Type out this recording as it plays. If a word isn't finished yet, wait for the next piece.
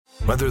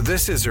Whether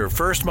this is her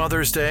first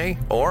Mother's Day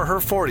or her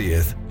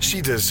 40th, she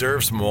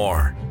deserves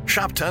more.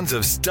 Shop tons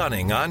of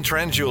stunning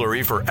on-trend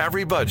jewelry for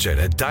every budget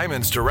at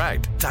Diamonds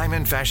Direct.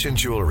 Diamond fashion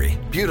jewelry,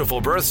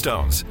 beautiful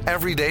birthstones,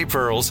 everyday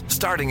pearls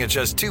starting at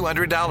just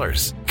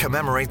 $200.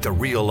 Commemorate the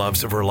real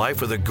loves of her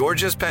life with a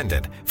gorgeous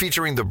pendant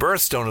featuring the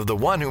birthstone of the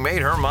one who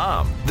made her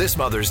mom. This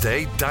Mother's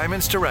Day,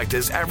 Diamonds Direct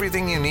is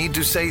everything you need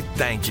to say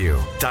thank you.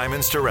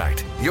 Diamonds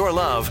Direct. Your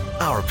love,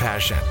 our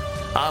passion.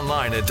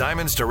 Online at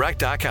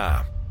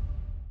diamondsdirect.com.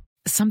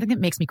 Something that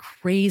makes me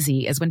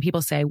crazy is when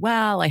people say,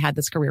 well, I had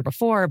this career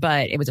before,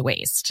 but it was a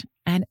waste.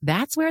 And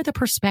that's where the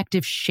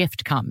perspective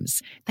shift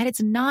comes, that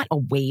it's not a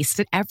waste,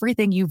 that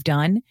everything you've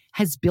done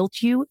has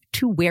built you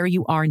to where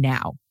you are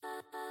now.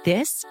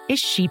 This is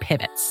She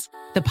Pivots,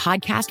 the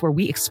podcast where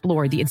we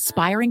explore the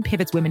inspiring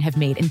pivots women have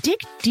made and dig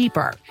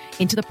deeper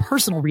into the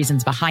personal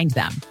reasons behind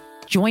them.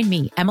 Join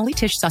me, Emily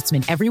Tish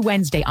Sussman, every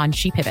Wednesday on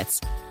She Pivots.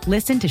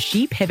 Listen to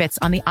She Pivots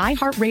on the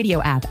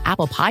iHeartRadio app,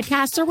 Apple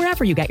Podcasts, or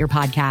wherever you get your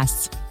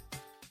podcasts.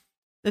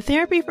 The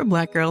Therapy for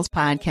Black Girls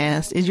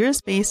podcast is your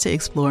space to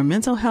explore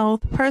mental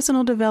health,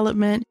 personal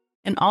development,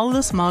 and all of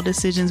the small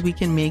decisions we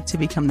can make to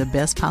become the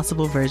best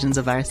possible versions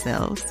of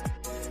ourselves.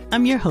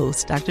 I'm your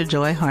host, Dr.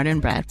 Joy Harden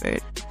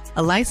Bradford,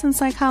 a licensed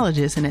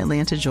psychologist in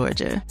Atlanta,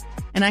 Georgia,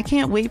 and I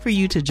can't wait for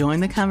you to join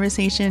the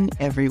conversation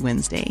every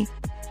Wednesday.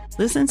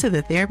 Listen to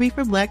the Therapy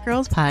for Black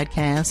Girls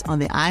podcast on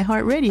the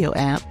iHeartRadio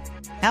app,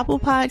 Apple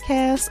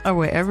Podcasts, or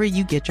wherever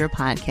you get your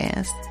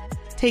podcasts.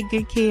 Take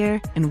good care,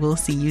 and we'll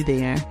see you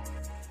there.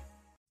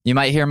 You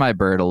might hear my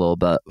bird a little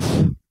bit.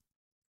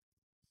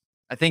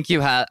 I think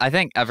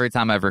every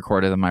time I've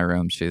recorded in my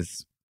room, she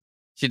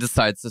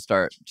decides to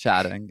start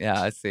chatting.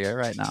 Yeah, I see her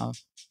right now.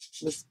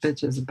 This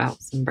bitch is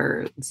about some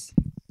birds.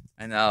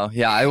 I know.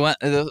 Yeah,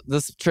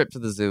 this trip to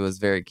the zoo was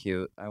very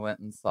cute. I went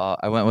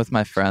with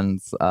my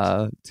friend's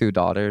 2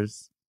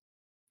 daughters.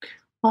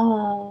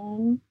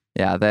 Oh.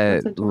 Yeah,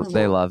 they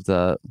loved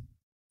it.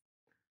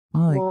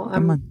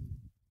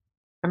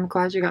 I'm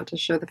glad you got to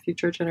show the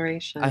future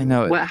generation. I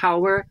know. How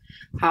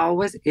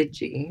was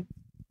Idgie?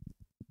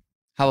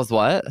 How was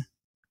what?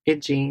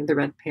 Idgie, the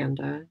red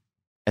panda.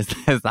 Is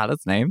that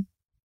its name?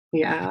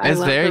 Yeah. It's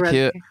very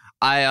cute.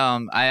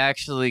 I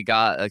actually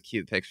got a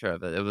cute picture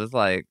of it. It was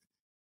like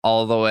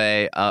all the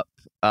way up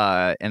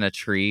in a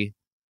tree.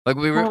 Like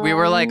we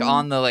were like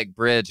on the like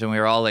bridge, and we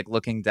were all like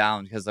looking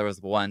down because there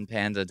was one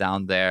panda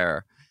down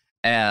there.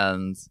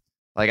 And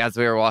like as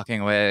we were walking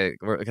away,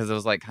 because it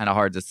was like kind of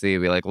hard to see,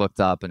 we like looked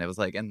up and it was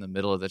like in the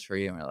middle of the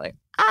tree, and we we're like,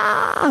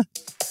 ah.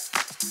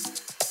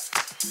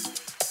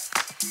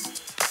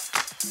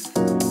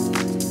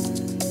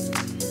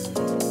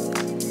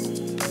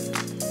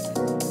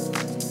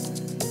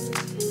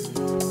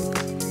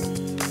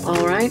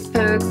 All right,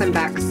 folks, I'm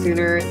back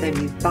sooner than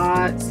you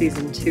thought.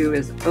 Season 2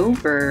 is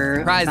over.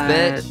 Surprise,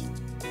 bitch.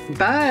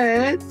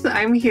 But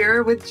I'm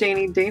here with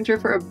Janie Danger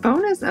for a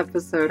bonus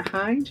episode.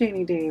 Hi,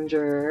 Janie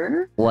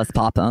Danger. What's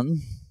poppin'?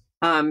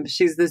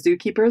 She's the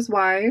zookeeper's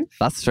wife.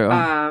 That's true.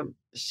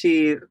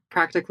 She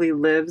practically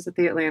lives at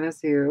the Atlanta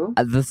Zoo.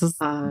 This is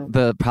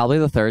probably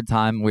the 3rd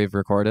time we've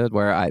recorded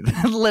where I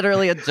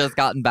literally had just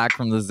gotten back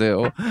from the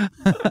zoo.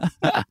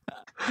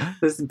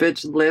 This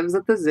bitch lives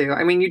at the zoo.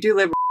 I mean, you do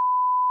live.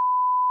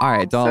 All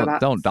right,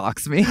 don't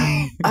dox me.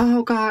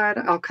 Oh God,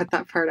 I'll cut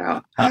that part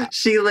out.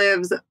 She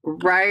lives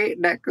right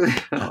next.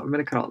 Oh, I'm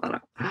gonna cut all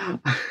that out.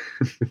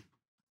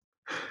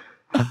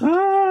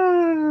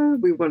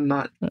 We will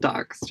not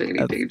dox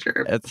Janie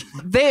Danger.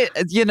 They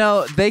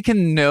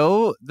can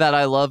know that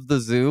I love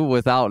the zoo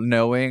without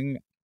knowing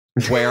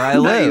where I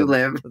live. You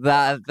live.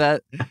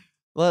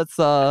 That's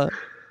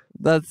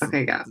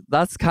okay. Yeah,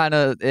 that's kind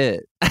of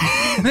it.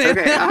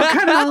 Okay, I'll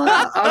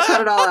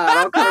cut it all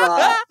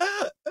out.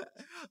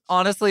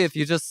 Honestly, if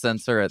you just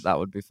censor it, that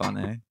would be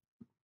funny.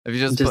 If you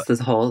just this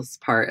whole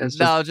part is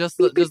just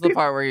the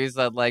part where you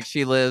said like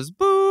she lives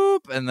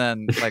boop, and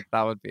then like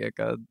that would be a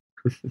good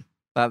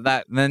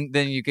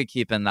then you could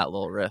keep in that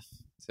little riff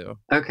too.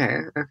 Okay.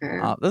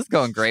 This is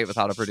going great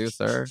without a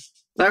producer.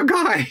 Oh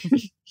God.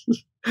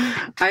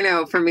 I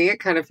know. For me,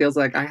 it kind of feels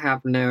like I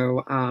have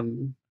no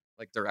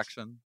like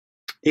direction.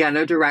 Yeah,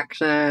 no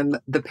direction.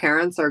 The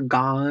parents are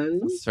gone.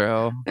 That's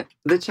true.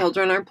 The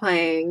children are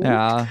playing.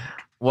 Yeah.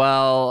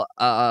 Well,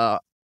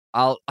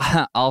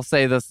 I'll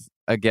say this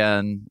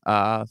again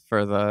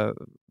for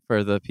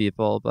the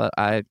people, but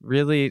I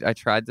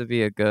tried to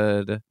be a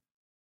good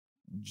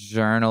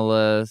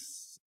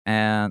journalist,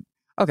 and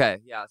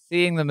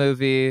seeing the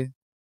movie.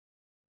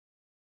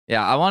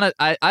 Yeah,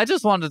 I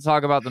just wanted to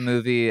talk about the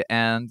movie,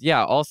 and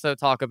also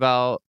talk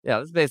about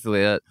that's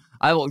basically it.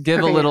 I will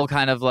give a little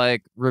kind of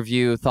like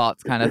review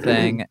thoughts kind of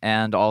thing,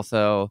 and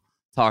also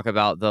talk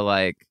about the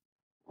like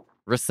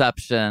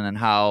reception and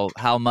how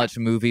much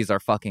movies are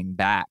fucking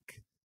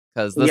back,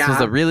 because this was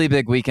a really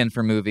big weekend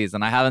for movies,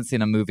 and I haven't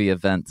seen a movie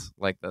event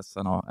like this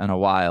in a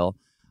while.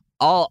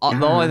 The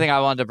only thing I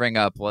wanted to bring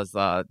up was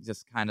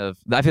just kind of,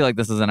 I feel like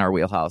this is in our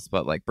wheelhouse,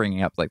 but like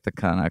bringing up like the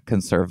kind of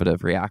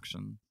conservative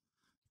reaction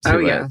Oh, to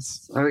it.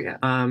 yes. Oh, yeah.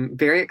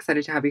 Very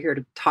excited to have you here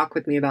to talk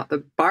with me about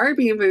the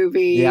Barbie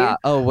movie. Yeah.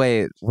 Oh,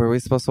 wait. Were we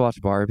supposed to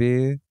watch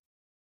Barbie?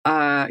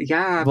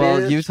 Yeah. Well,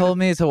 bitch. you told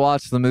me to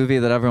watch the movie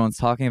that everyone's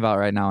talking about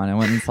right now, and I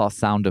went and saw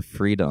Sound of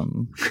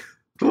Freedom.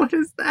 What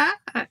is that?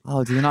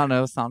 Oh, do you not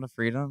know Sound of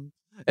Freedom?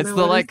 It's No,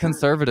 the what like is that?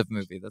 conservative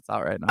movie that's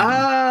out right now.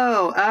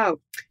 Oh.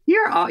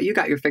 You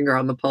got your finger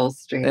on the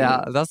pulse, Janie.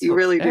 Yeah, you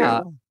really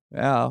do.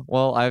 Yeah.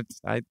 Well,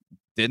 I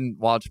didn't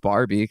watch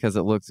Barbie because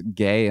it looks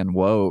gay and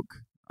woke.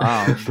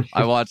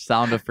 I watched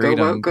Sound of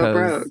Freedom Go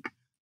broke.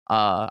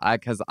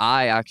 because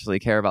I actually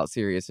care about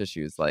serious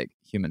issues like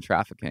human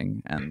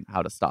trafficking and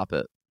how to stop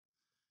it.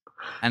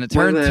 And it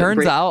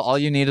turns out all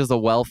you need is a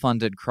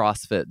well-funded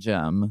CrossFit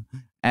gym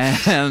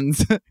and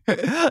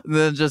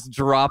then just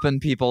dropping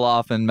people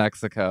off in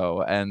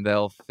Mexico, and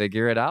they'll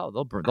figure it out.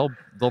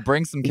 They'll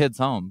bring some kids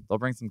home. They'll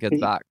bring some kids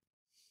back.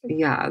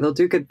 Yeah, they'll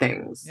do good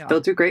things. Yeah. They'll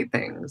do great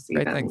things.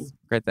 Great things.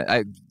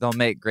 They'll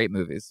make great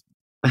movies.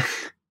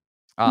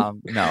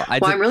 I'm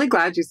really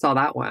glad you saw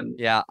that one.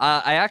 Yeah,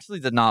 I actually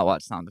did not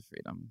watch Sound of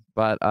Freedom,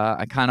 but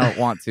I kind of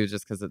want to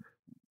just because it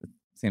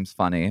seems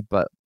funny.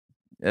 But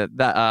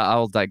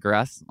I'll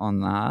digress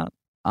on that.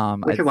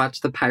 We could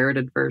watch the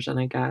pirated version,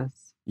 I guess.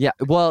 Yeah,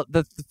 well,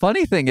 the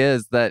funny thing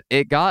is that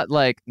it got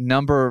like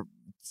number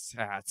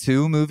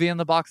 2 movie in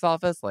the box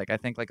office, like I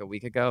think like a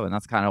week ago, and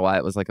that's kind of why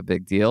it was like a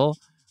big deal,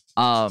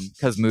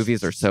 because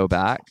movies are so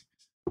back.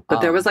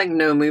 But there was like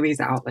no movies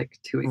out like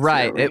 2 weeks ago.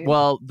 Right.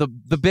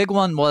 The big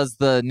one was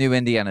the new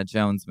Indiana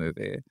Jones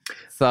movie.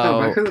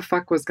 So but who the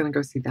fuck was gonna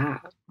go see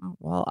that?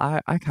 Well,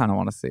 I kind of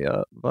want to see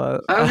it,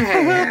 but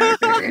okay.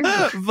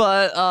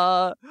 but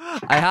I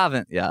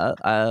haven't yet.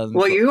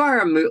 Well, you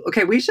are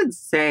okay. We should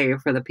say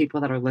for the people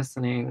that are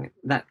listening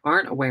that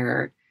aren't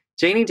aware,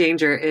 Janie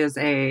Danger is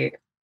a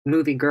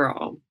movie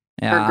girl.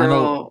 Yeah, her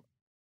girl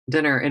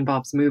dinner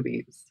involves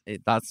movies.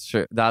 That's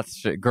true.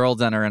 Girl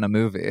dinner in a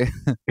movie.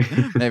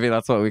 Maybe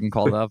that's what we can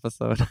call the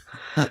episode.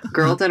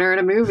 Girl dinner in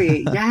a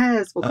movie.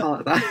 Yes, we'll call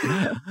it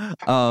that.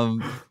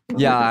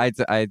 Yeah,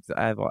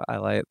 I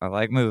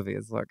like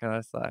movies. What can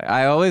I say?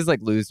 I always like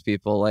lose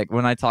people like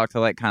when I talk to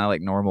like kind of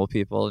like normal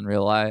people in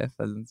real life,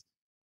 and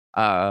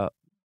I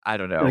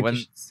don't know like you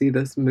should see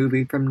this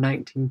movie from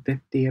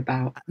 1950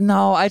 about.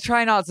 No, I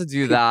try not to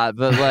do that,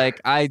 but like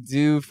I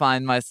do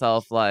find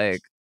myself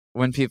like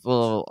when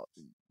people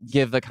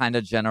give the kind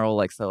of general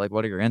like, so like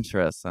what are your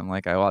interests? I'm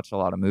like, I watch a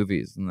lot of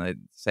movies, and they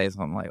say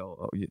something like,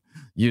 oh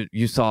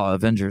you saw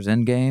Avengers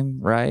Endgame,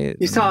 right?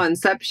 You saw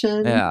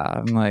Inception. Yeah,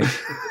 I'm like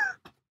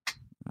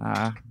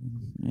yeah.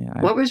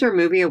 What was your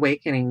movie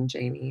awakening,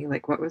 Janie?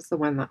 Like what was the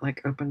one that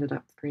like opened it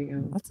up for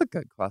you? That's a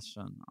good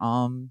question.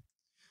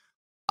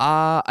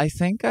 I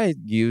think I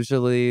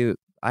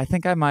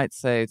might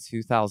say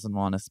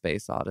 2001: A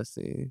Space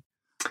Odyssey.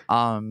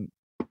 I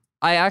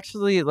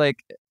actually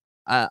like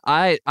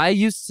I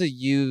used to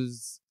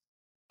use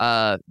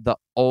the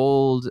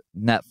old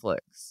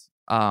Netflix.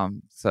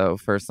 So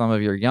for some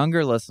of your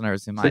younger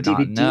listeners who might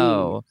not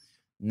know,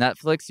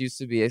 Netflix used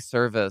to be a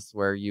service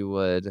where you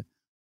would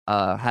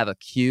have a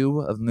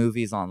queue of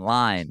movies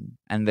online,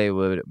 and they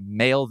would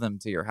mail them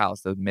to your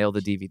house. They would mail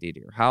the DVD to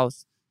your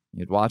house.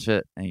 You'd watch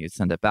it and you'd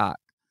send it back.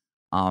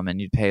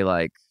 And you'd pay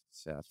like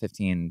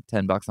 $10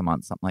 a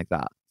month, something like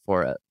that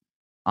for it.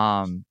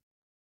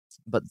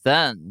 But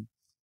then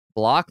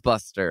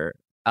Blockbuster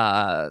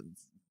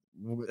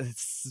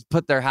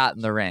put their hat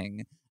in the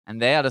ring,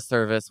 and they had a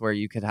service where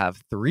you could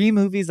have 3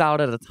 movies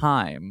out at a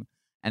time.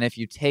 And if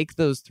you take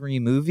those 3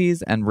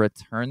 movies and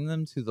return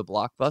them to the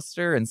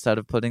Blockbuster instead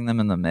of putting them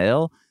in the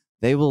mail,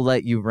 they will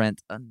let you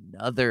rent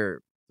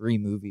another 3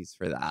 movies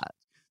for that.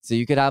 So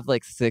you could have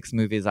like 6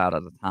 movies out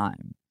at a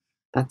time.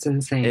 That's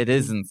insane. It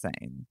is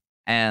insane.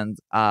 And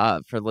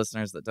for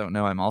listeners that don't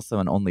know, I'm also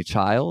an only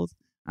child.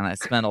 And I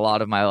spent a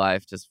lot of my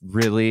life just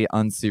really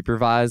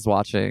unsupervised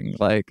watching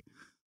like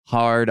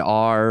hard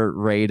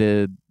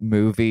R-rated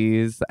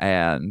movies.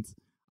 And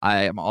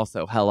I am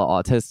also hella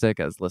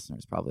autistic, as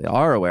listeners probably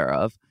are aware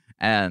of.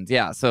 And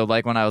yeah, so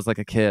like when I was like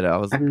a kid,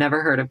 I've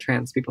never heard of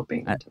trans people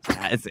being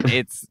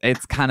autistic.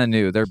 It's kind of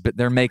new.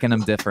 They're making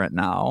them different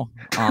now.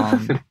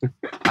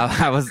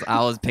 I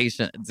was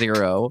patient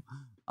 0.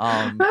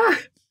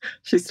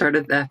 She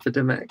started the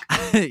epidemic.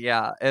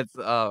 Yeah, it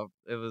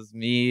was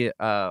me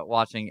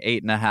watching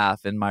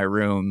 8.5 in my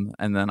room,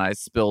 and then I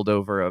spilled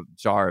over a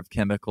jar of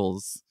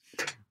chemicals.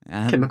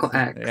 And, Chemical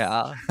X.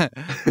 Yeah.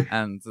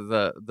 And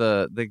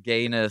the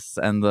gayness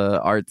and the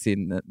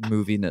artsy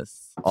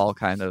moviness all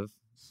kind of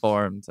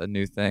formed a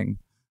new thing.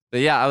 But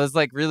yeah, I was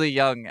like really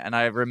young, and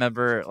I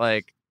remember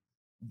like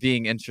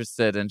being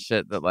interested in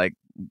shit that like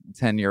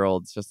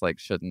 10-year-olds just like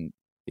shouldn't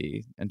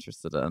be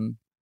interested in,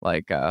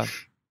 like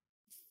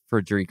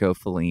Federico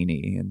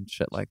Fellini and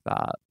shit like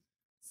that.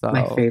 So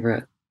my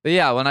favorite. But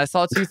yeah, when I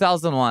saw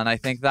 2001, I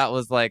think that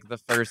was like the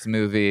first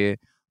movie.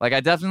 Like I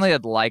definitely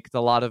had liked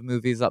a lot of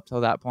movies up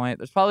till that point.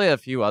 There's probably a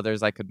few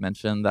others I could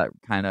mention that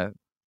kind of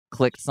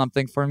clicked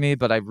something for me,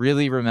 but I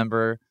really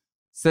remember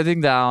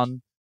sitting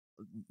down,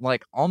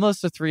 like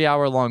almost a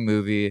 3-hour long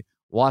movie,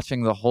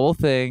 watching the whole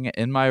thing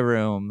in my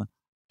room,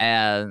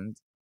 And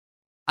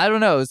I don't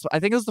know. I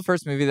think it was the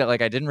first movie that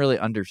like I didn't really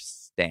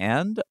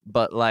understand,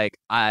 but like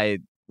I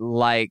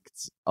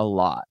liked a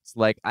lot.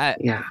 Like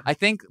I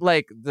think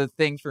like the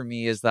thing for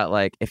me is that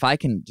like if I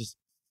can just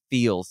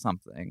feel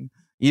something,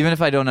 even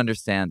if I don't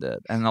understand it,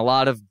 and a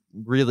lot of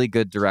really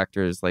good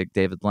directors like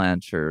David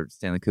Lynch or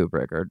Stanley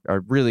Kubrick are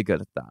really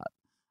good at that.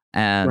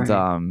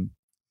 And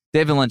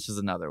David Lynch is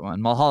another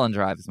one. Mulholland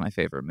Drive is my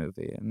favorite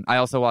movie. And I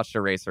also watched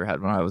Eraserhead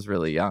when I was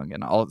really young.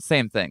 And all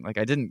same thing. Like,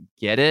 I didn't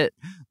get it,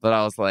 but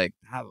I was like,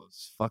 that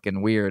was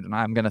fucking weird. And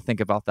I'm going to think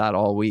about that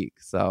all week.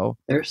 So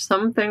there's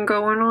something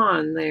going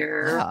on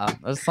there. Yeah,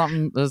 there's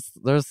something.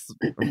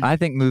 I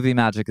think movie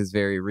magic is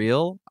very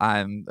real.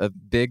 I'm a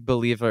big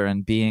believer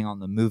in being on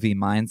the movie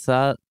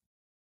mindset.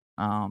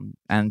 And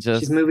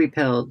just... She's movie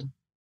pilled.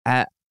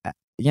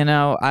 You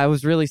know, I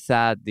was really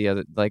sad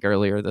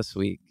earlier this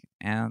week.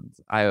 And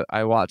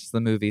I watched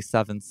the movie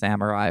Seven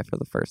Samurai for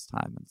the first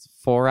time. It's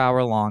a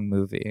 4-hour-long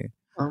movie.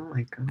 Oh,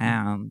 my God.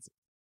 And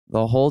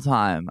the whole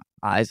time,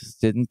 I just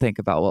didn't think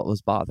about what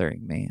was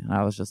bothering me. And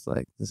I was just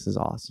like, this is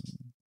awesome.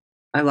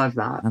 I love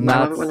that. And I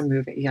love it when a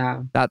movie,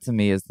 yeah. That, to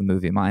me, is the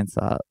movie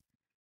mindset.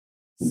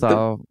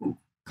 So,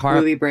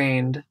 movie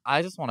brained.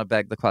 I just want to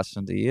beg the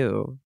question to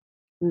you.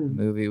 The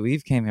movie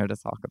we've came here to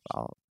talk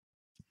about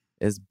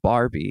is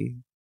Barbie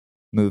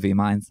movie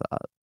mindset.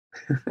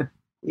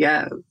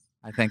 Yes.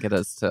 I think it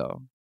is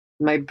too.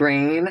 My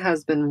brain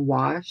has been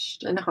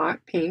washed in hot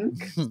pink.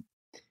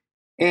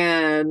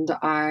 And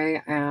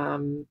I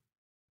am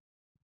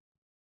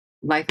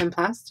life in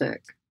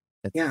plastic.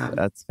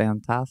 That's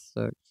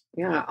fantastic.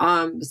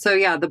 Yeah. So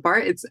yeah,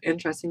 it's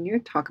interesting you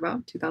talk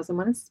about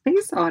 2001: A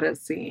Space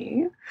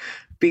Odyssey,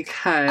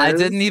 because I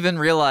didn't even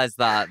realize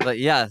that, but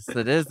yes,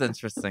 it is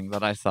interesting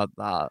that I said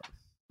that.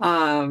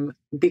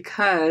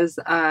 Because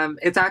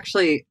it's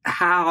actually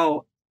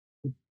how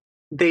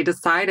they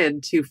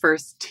decided to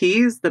first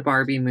tease the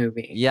Barbie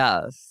movie.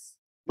 Yes.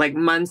 Like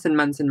months and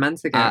months and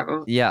months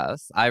ago.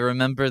 Yes. I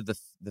remember the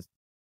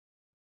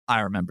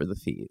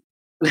feed.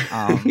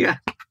 Yeah.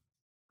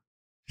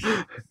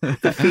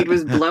 The feed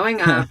was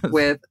blowing up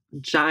with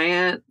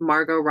giant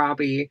Margot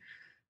Robbie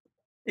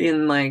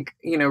in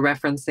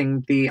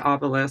referencing the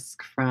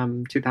obelisk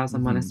from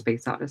 2001: A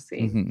Space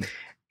Odyssey. Mm-hmm.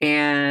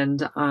 And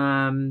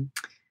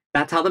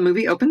that's how the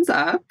movie opens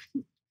up.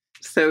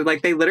 So,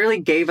 they literally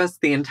gave us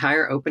the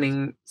entire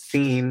opening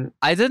scene.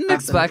 I didn't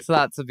expect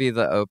that to be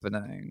the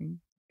opening.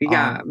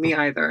 Yeah, me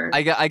either.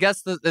 I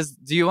guess do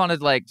you want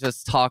to,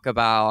 just talk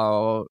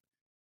about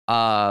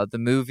the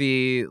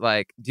movie?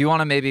 Do you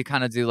want to maybe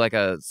kind of do,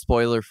 a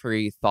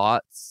spoiler-free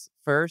thoughts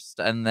first,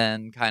 and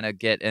then kind of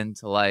get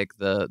into,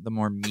 the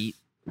more meat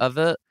of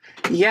it?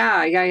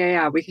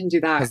 Yeah. We can do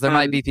that. Because there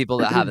might be people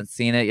that haven't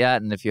seen it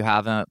yet, and if you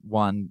haven't,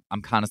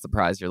 I'm kind of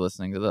surprised you're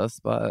listening to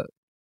this, but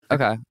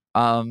okay.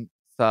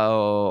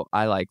 So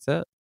I liked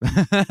it.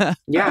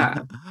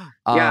 Yeah.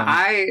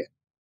 I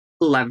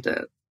loved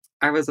it.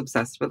 I was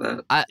obsessed with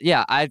it.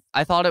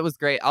 I thought it was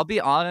great. I'll be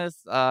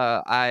honest.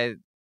 I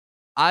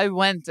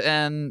went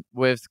in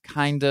with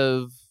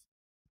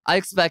I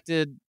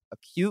expected a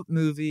cute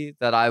movie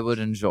that I would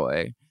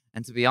enjoy,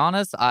 and to be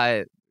honest,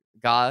 I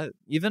got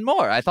even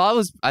more. I thought it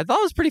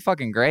was pretty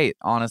fucking great,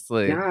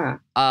 honestly. Yeah.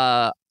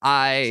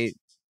 I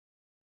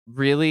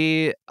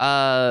really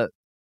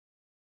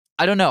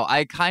I don't know.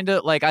 I kind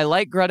of I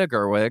like Greta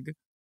Gerwig.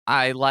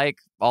 I like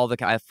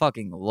I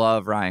fucking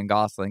love Ryan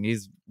Gosling.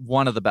 He's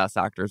one of the best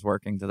actors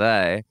working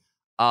today.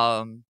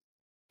 And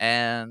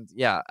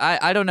yeah,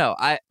 I don't know.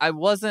 I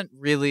wasn't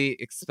really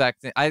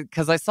expecting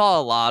because I saw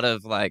a lot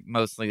of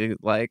mostly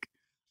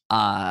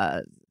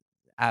I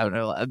don't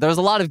know. There's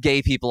a lot of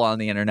gay people on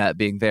the internet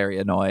being very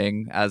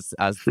annoying as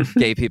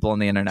gay people on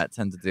the internet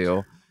tend to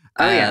do.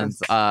 Oh, and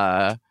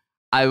yes.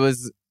 I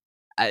was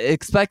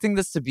expecting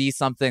this to be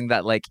something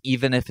that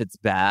even if it's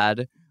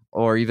bad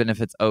or even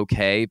if it's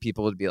okay,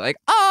 people would be like,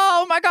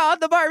 oh my God,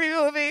 the Barbie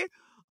movie.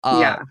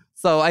 Yeah.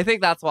 So I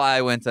think that's why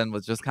I went in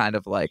with just kind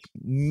of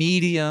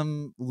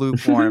medium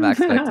lukewarm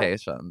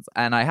expectations.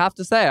 And I have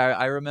to say,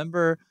 I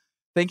remember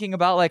thinking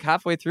about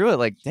halfway through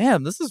it,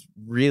 damn, this is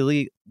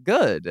really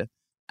good.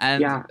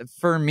 And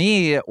for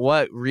me,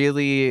 what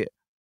really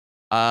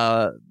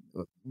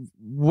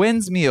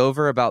wins me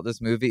over about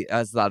this movie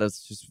is that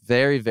it's just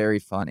very, very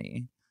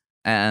funny.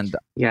 And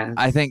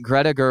I think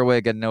Greta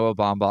Gerwig and Noah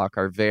Baumbach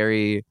are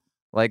very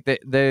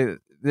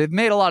they've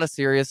made a lot of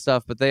serious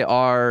stuff, but they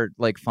are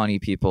funny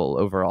people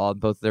overall. And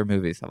both their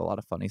movies have a lot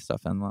of funny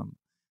stuff in them.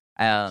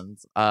 And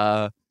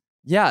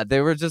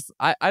they were just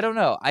I don't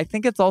know. I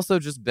think it's also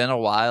just been a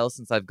while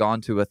since I've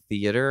gone to a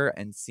theater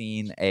and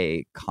seen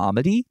a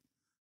comedy.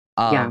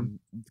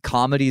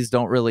 Comedies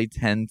don't really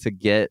tend to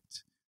get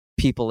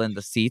people in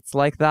the seats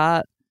like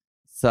that.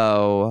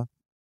 So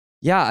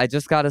yeah, I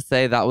just gotta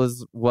say that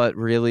was what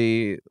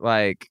really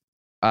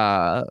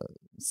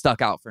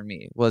stuck out for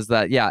me was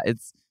that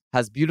it's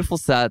has beautiful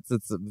sets.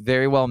 It's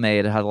very well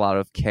made. It has a lot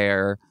of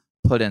care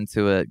put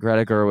into it.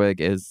 Greta Gerwig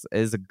is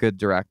a good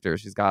director.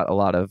 She's got a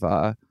lot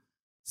of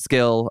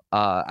skill.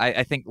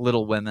 I think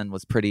Little Women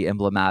was pretty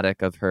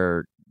emblematic of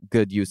her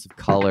good use of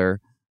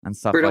color. and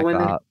stuff Brittle like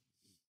women? that.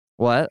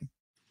 What?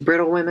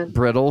 Brittle women?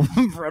 Brittle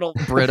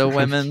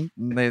women.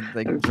 They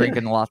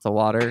drinking lots of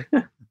water.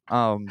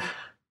 And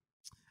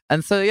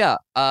so yeah,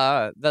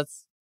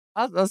 that's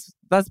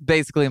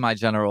basically my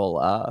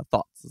general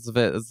thoughts.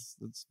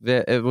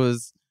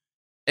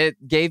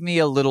 It gave me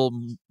a little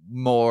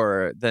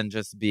more than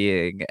just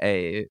being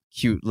a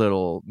cute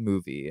little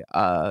movie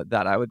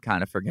that I would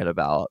kind of forget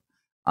about.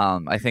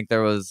 I think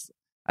there was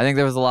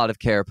a lot of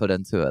care put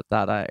into it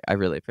that I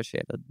really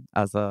appreciated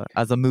as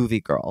a movie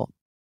girl.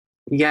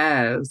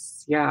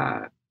 Yes,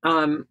 yeah.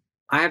 I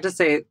have to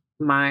say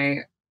my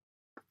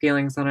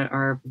feelings on it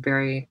are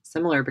very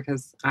similar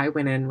because I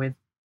went in with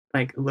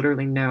like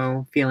literally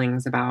no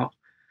feelings about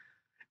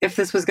if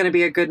this was going to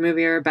be a good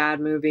movie or a bad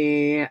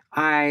movie.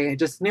 I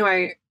just knew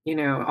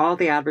all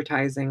the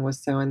advertising was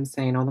so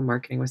insane. All the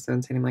marketing was so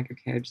insane. I'm like,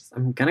 okay,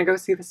 I'm going to go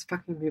see this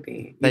fucking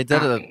movie. They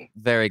did a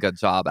very good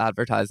job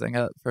advertising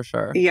it for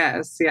sure.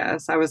 Yes.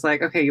 I was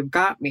like, okay, you've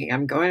got me.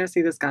 I'm going to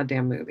see this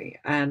goddamn movie.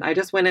 And I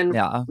just went in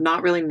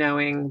not really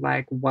knowing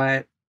like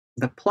what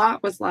the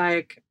plot was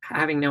like,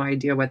 having no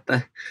idea what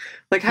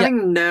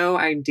no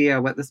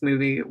idea what this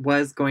movie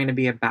was going to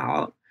be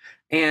about.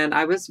 And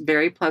I was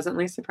very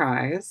pleasantly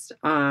surprised.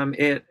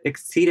 It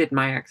exceeded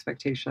my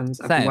expectations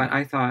of what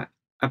I thought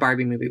a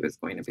Barbie movie was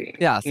going to be.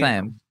 Yeah,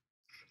 same.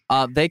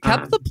 They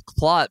kept the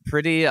plot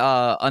pretty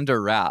under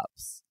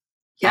wraps.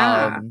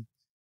 Yeah.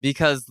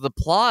 Because the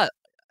plot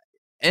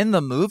in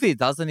the movie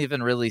doesn't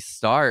even really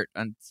start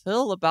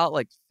until about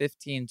like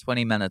 15,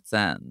 20 minutes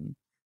in.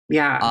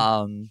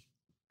 Yeah.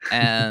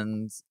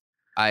 And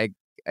I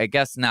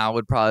guess now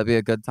would probably be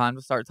a good time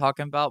to start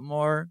talking about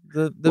more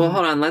Well,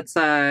 hold on. Let's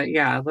go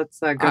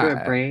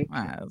to a break.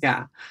 Right.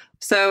 Yeah.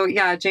 So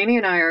yeah, Janie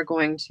and I are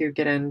going to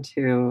get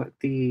into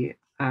the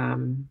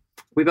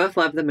we both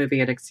love the movie.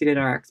 It exceeded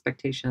our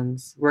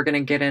expectations. We're going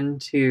to get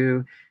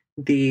into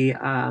the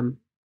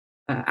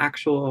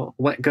actual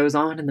what goes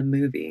on in the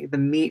movie, the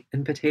meat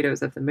and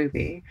potatoes of the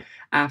movie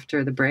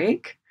after the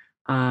break.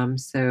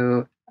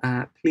 So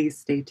please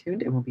stay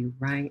tuned and we'll be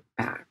right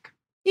back.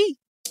 Eee.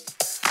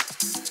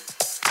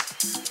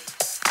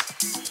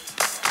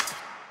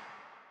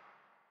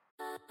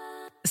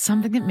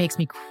 Something that makes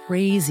me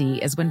crazy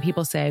is when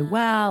people say,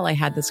 well, I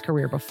had this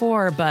career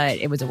before, but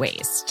it was a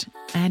waste.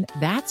 And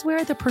that's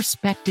where the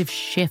perspective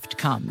shift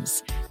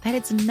comes, that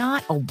it's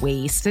not a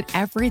waste, that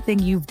everything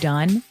you've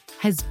done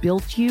has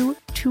built you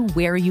to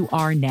where you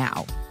are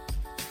now.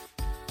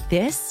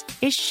 This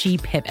is She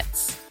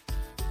Pivots,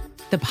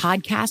 the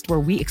podcast where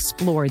we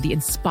explore the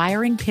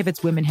inspiring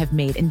pivots women have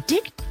made and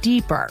dig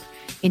deeper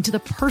into the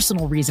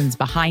personal reasons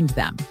behind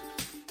them.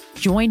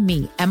 Join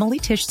me, Emily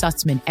Tish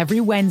Sussman,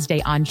 every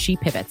Wednesday on She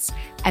Pivots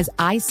as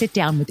I sit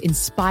down with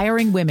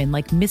inspiring women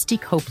like Misty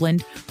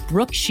Copeland,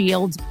 Brooke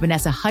Shields,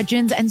 Vanessa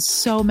Hudgens, and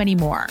so many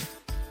more.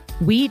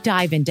 We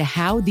dive into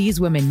how these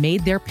women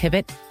made their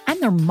pivot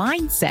and their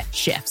mindset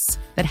shifts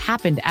that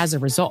happened as a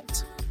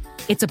result.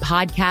 It's a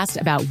podcast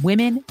about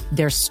women,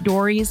 their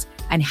stories,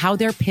 and how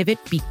their pivot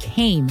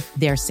became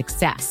their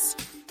success.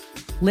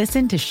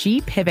 Listen to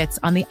She Pivots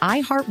on the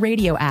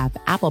iHeartRadio app,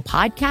 Apple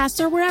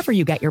Podcasts, or wherever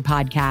you get your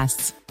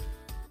podcasts.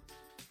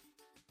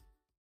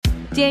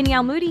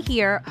 Danielle Moody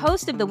here,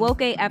 host of the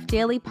Woke AF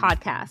Daily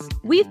podcast.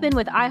 We've been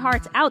with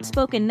iHeart's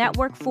Outspoken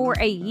Network for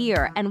a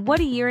year, and what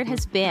a year it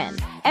has been.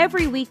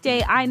 Every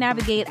weekday, I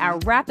navigate our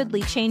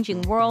rapidly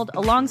changing world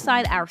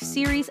alongside our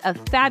series of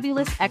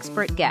fabulous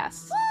expert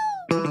guests.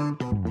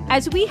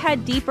 As we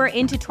head deeper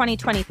into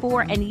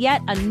 2024 and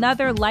yet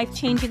another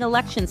life-changing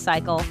election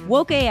cycle,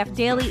 Woke AF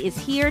Daily is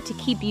here to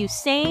keep you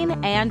sane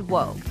and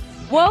woke.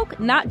 Woke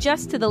not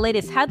just to the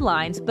latest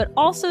headlines, but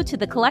also to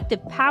the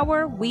collective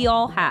power we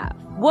all have.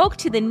 Woke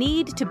to the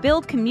need to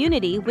build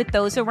community with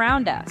those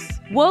around us.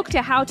 Woke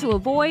to how to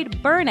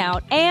avoid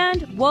burnout,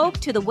 and woke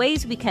to the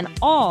ways we can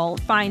all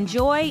find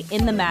joy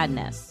in the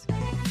madness.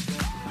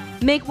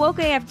 Make Woke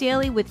AF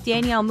Daily with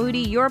Danielle Moody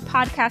your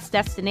podcast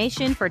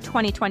destination for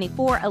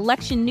 2024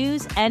 election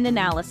news and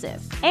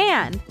analysis.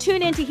 And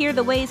tune in to hear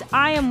the ways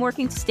I am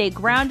working to stay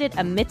grounded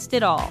amidst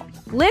it all.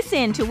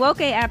 Listen to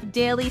Woke AF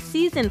Daily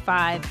Season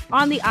 5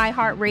 on the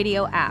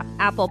iHeartRadio app,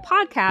 Apple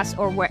Podcasts,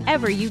 or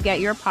wherever you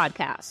get your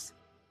podcasts.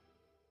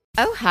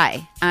 Oh,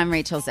 hi, I'm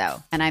Rachel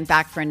Zoe, and I'm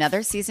back for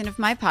another season of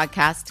my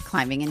podcast,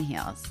 Climbing in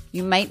Heels.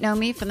 You might know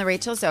me from the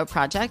Rachel Zoe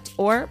Project,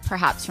 or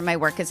perhaps from my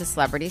work as a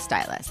celebrity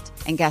stylist.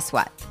 And guess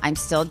what? I'm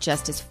still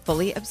just as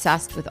fully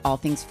obsessed with all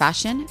things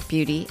fashion,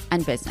 beauty,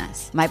 and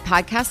business. My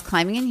podcast,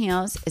 Climbing in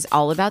Heels, is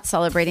all about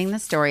celebrating the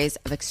stories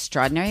of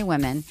extraordinary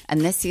women,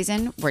 and this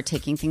season, we're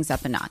taking things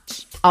up a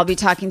notch. I'll be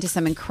talking to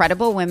some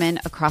incredible women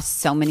across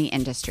so many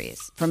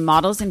industries, from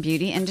models and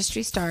beauty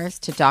industry stars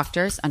to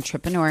doctors,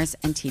 entrepreneurs,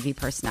 and TV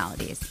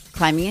personalities.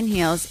 Climbing in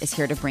Heels is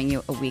here to bring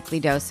you a weekly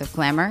dose of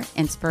glamour,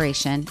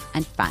 inspiration,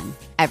 and fun.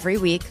 Every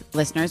week,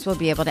 listeners will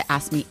be able to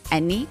ask me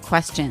any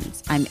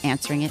questions. I'm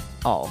answering it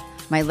all.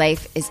 My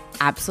life is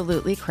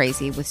absolutely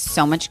crazy with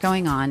so much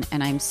going on,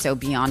 and I'm so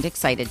beyond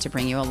excited to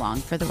bring you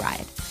along for the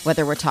ride.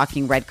 Whether we're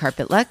talking red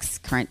carpet looks,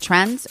 current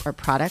trends, or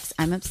products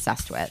I'm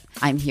obsessed with,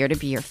 I'm here to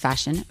be your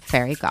fashion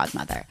fairy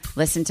godmother.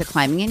 Listen to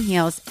Climbing in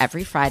Heels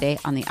every Friday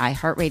on the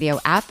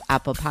iHeartRadio app,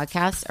 Apple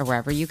Podcasts, or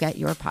wherever you get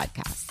your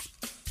podcasts.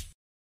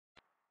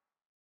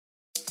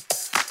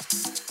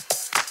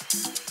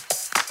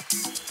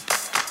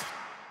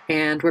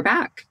 And we're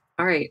back.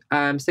 All right.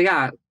 So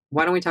yeah,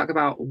 why don't we talk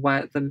about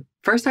what the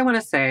first I want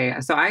to say.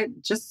 So I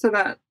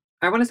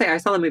want to say I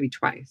saw the movie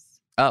twice.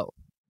 Oh,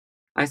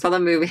 I saw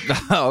the movie.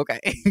 Oh, okay.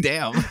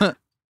 Damn.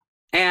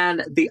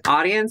 And the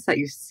audience that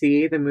you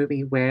see the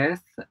movie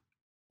with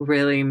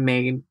really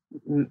made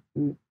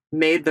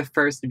the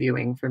first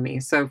viewing for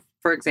me. So,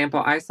 for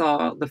example, I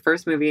saw the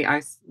first movie.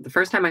 The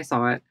first time I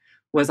saw it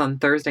was on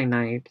Thursday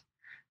night,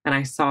 and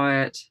I saw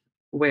it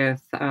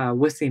with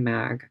Wussy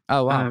Mag.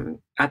 Oh, wow.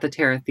 At the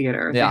Terra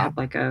Theater. Yeah. They had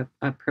like a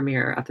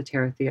premiere at the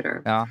Terra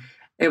Theater. Yeah.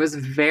 It was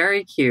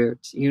very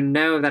cute. You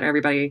know that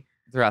everybody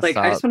dressed like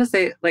up. I just want to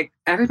say, like,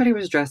 everybody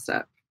was dressed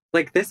up.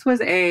 Like, this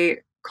was a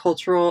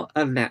cultural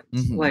event.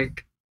 Mm-hmm.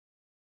 Like,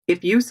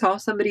 if you saw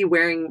somebody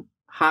wearing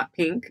hot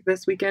pink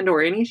this weekend,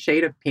 or any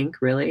shade of pink,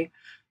 really,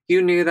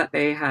 you knew that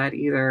they had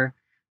either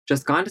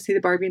just gone to see the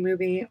Barbie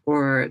movie,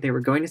 or they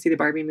were going to see the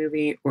Barbie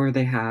movie, or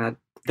they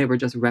were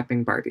just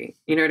repping Barbie.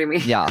 You know what I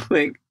mean? Yeah.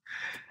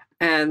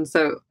 And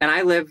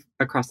I live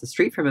across the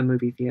street from a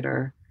movie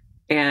theater,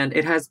 and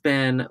it has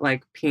been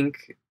like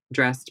pink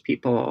dressed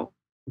people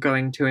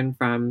going to and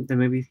from the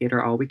movie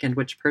theater all weekend,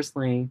 which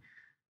personally,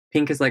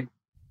 pink is like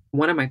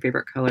one of my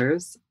favorite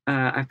colors.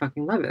 I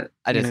fucking love it.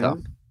 I do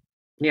so.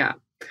 Yeah.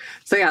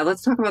 So yeah,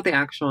 let's talk about the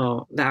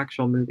actual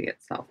movie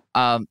itself.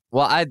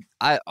 Well,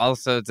 I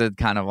also did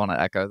kind of want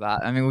to echo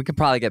that. I mean, we could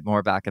probably get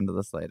more back into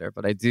this later,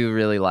 but I do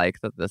really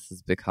like that this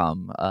has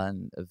become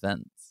an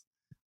event.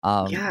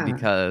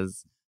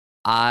 Because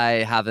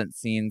I haven't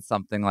seen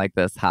something like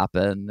this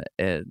happen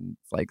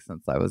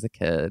since I was a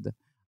kid.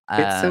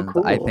 And it's so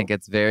cool. I think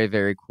it's very,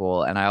 very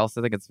cool. And I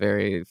also think it's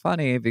very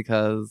funny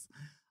because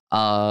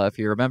if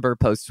you remember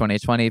post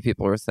 2020,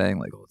 people were saying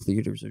like, oh,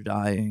 theaters are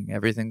dying.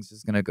 Everything's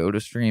just going to go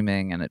to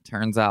streaming. And it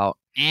turns out,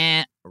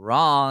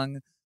 wrong.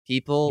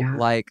 People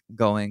like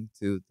going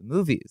to the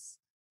movies.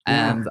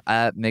 And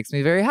it makes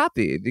me very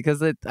happy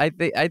because I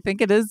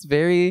think it is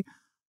very...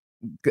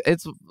 I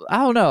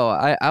don't know.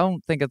 I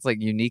don't think it's like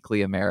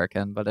uniquely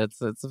American, but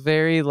it's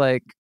very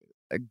like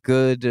a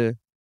good.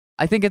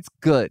 I think it's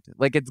good.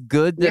 Like, it's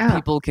good that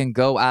people can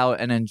go out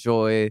and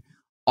enjoy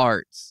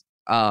art.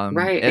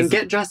 Right, and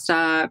get dressed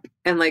up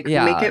and like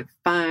make it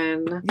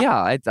fun.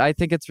 Yeah, I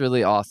think it's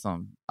really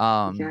awesome.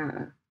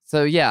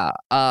 So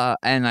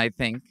and I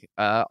think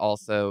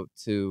also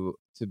to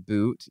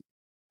boot,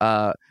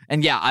 and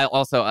I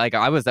also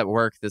I was at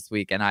work this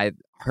week and I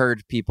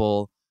heard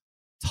people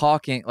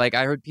talking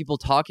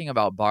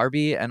about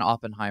Barbie and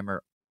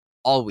Oppenheimer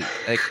all week,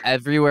 like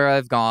everywhere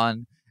I've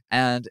gone,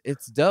 and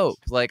it's dope.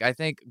 Like, I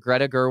think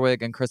Greta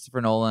Gerwig and Christopher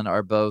Nolan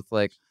are both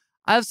like,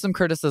 I have some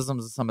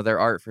criticisms of some of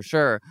their art for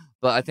sure,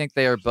 but I think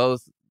they are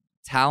both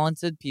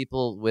talented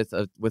people with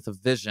a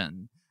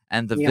vision,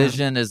 and the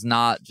vision is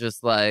not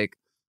just like,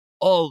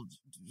 oh,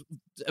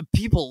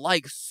 people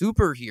like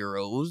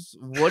superheroes.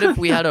 What if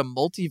we had a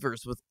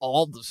multiverse with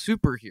all the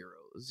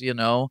superheroes? You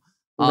know,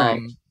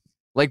 right.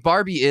 Like,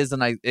 Barbie is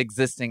an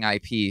existing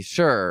IP,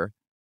 sure,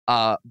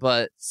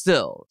 but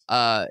still,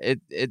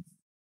 it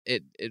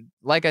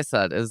like I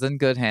said, is in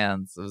good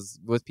hands. It was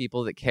with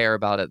people that care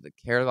about it, that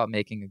care about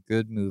making a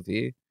good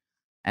movie,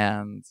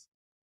 and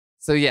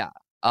so do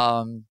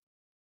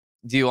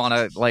you want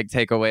to like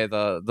take away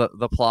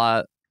the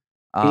plot?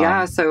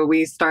 So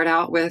we start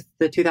out with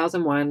the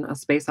 2001 A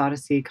Space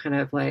Odyssey kind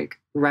of like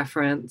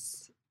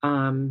reference,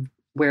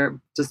 where it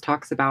just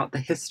talks about the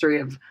history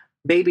of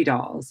baby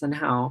dolls and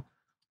how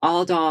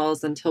all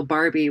dolls until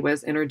Barbie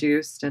was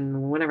introduced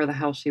and whenever the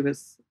hell she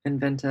was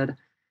invented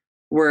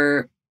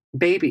were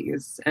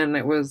babies. And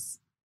it was,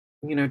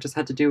 just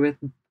had to do with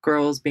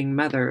girls being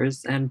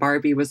mothers. And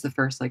Barbie was the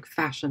first like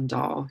fashion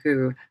doll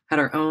who had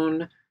her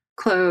own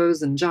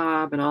clothes and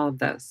job and all of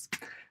this.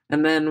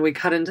 And then we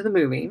cut into the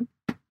movie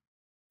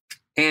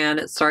and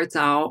it starts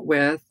out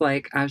with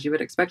like, as you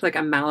would expect, like a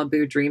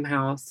Malibu dream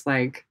house,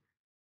 like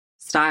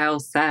style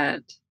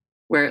set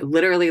where it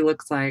literally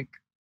looks like,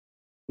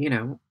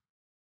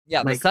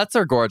 the sets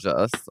are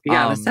gorgeous.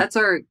 The sets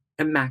are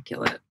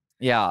immaculate.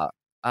 And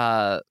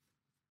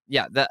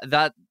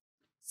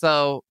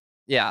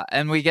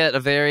we get a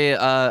very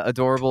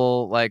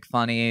adorable, like,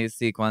 funny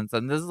sequence,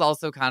 and this is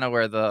also kind of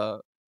where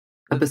a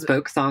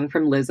bespoke song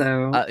from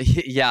Lizzo.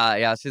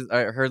 She's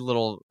her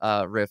little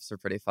riffs are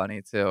pretty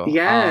funny too.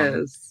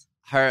 Yes.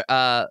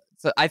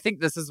 So I think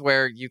this is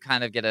where you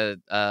kind of get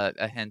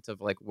a hint of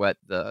like what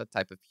the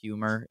type of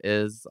humor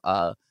is.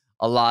 A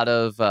lot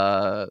of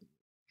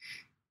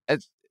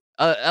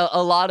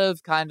a lot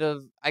of kind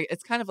of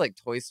it's kind of like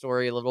Toy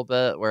Story a little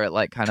bit, where it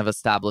like kind of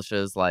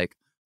establishes like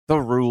the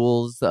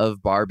rules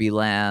of Barbie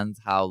Land,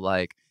 how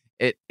like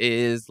it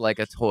is like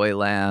a toy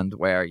land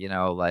where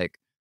like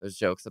There's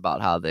jokes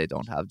about how they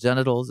don't have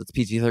genitals. It's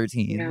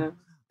PG-13. Yeah.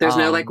 There's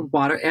no like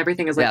water.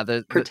 Everything is like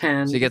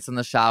pretend. She gets in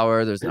the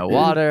shower. There's no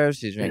water.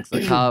 She drinks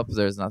a cup.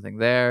 There's nothing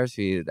there.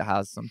 She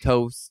has some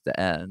toast,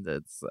 and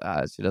it's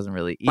she doesn't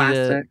really eat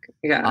plastic.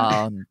 It.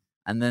 Yeah.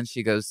 And then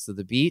she goes to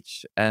the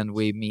beach, and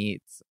we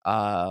meet.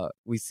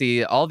 We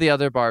see all the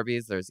other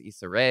Barbies. There's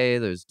Issa Rae.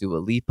 There's Dua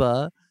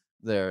Lipa.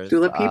 There's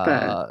Dua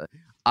Lipa.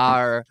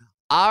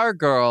 Our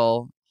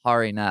girl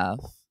Hari Neff.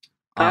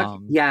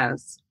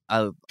 Yes.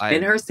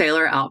 In her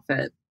sailor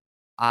outfit.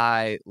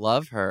 I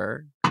love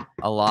her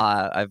a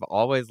lot. I've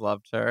always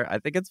loved her. I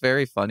think it's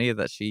very funny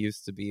that she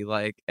used to be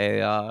like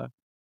a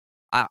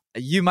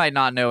you might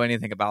not know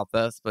anything about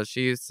this, but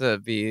she used to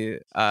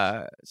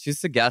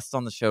guest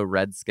on the show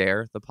Red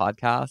Scare, the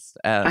podcast.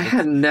 And I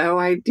had no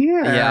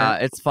idea. Yeah,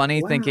 it's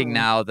funny thinking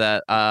now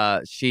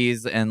that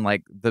she's in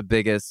like the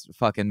biggest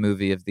fucking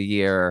movie of the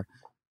year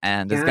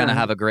and is gonna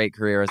have a great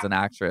career as an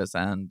actress.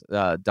 And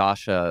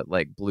Dasha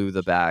like blew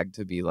the bag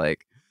to be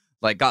like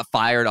got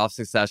fired off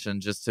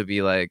Succession just to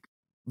be like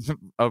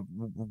a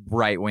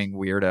right-wing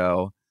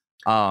weirdo.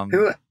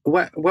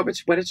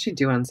 What did she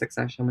do on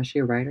Succession? Was she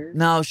a writer?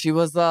 No, she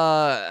was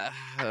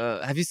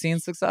have you seen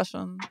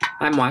Succession?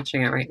 I'm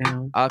watching it right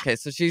now. Okay,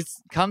 so she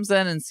comes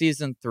in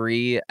season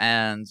 3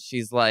 and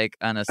she's like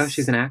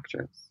she's an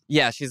actress.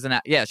 Yeah, she's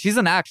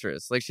an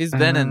actress. Like she's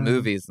been in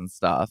movies and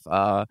stuff.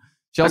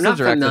 She also I'm not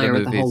directed familiar a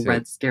movie with the whole too.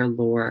 Red Scare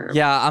lore.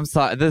 Yeah, I'm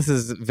sorry. This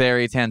is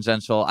very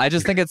tangential. I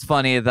just think it's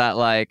funny that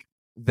like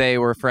they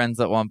were friends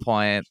at one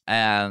point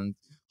and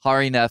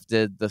Hari Neff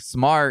did the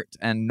smart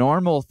and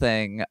normal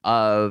thing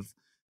of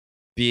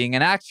being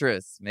an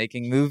actress,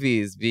 making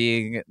movies,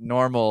 being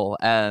normal,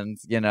 and,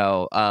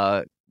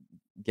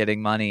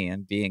 getting money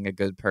and being a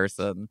good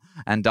person.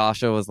 And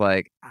Dasha was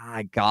like,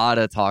 I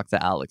gotta talk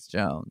to Alex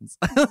Jones.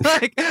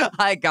 Like,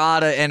 I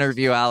gotta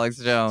interview Alex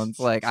Jones.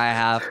 Like, I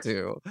have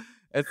to.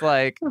 It's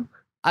like,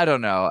 I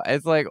don't know.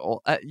 It's like,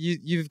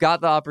 you've got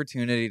the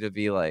opportunity to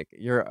be like,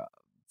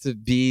 to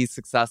be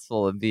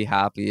successful and be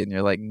happy, and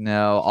you're like,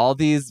 no, all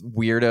these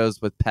weirdos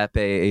with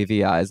Pepe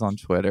AVIs on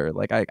Twitter,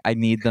 like I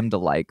need them to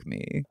like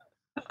me.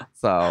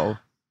 So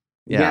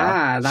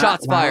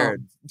shots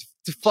fired.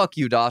 Fuck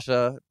you,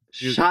 Dasha.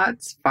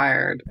 Shots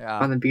fired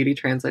on the Beauty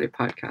Translated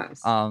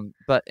podcast.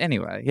 But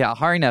anyway,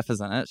 Hari Neff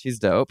is in it. She's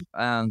dope.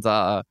 And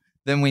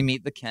then we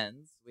meet the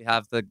Kens. We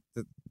have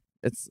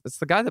it's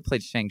the guy that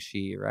played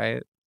Shang-Chi,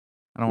 right?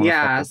 I don't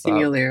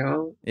Simu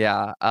Liu.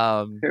 Yeah.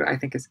 Who I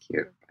think is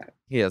cute.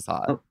 He is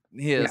hot. Oh,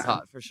 he is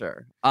hot for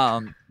sure. But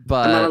I'm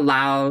not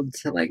allowed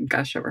to like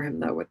gush over him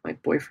though with my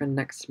boyfriend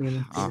next to me in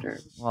the theater.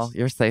 Well,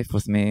 you're safe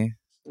with me.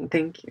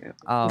 Thank you.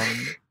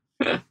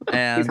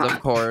 And of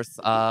course,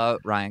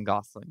 Ryan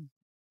Gosling,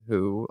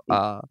 who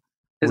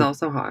is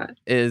also hot.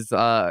 Is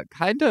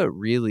kind of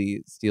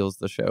really steals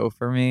the show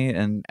for me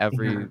in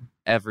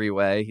every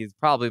way. He's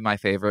probably my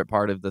favorite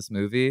part of this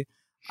movie.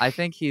 I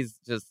think he's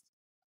just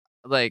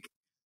like,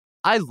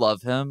 I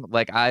love him.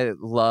 Like, I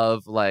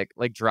love like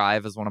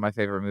Drive is one of my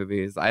favorite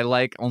movies. I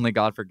like Only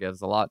God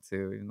Forgives a lot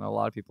too, even though a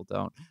lot of people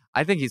don't.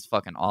 I think he's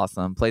fucking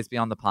awesome. Place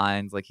Beyond the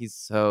Pines, like he's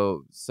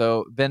so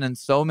been in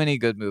so many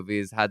good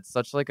movies, had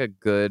such like a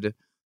good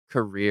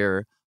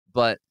career,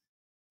 but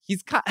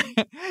he's kind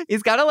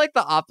of like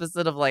the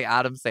opposite of like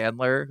Adam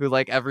Sandler, who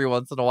like every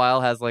once in a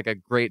while has like a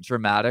great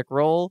dramatic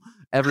role.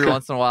 Every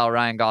once in a while,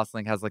 Ryan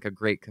Gosling has like a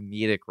great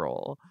comedic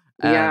role.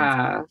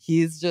 And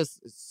he's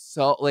just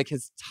so like,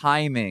 his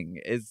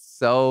timing is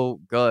so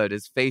good.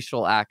 His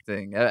facial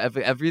acting,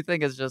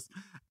 everything is just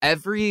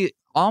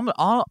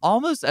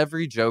almost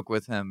every joke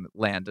with him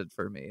landed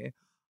for me.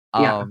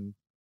 And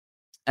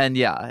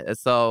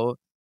so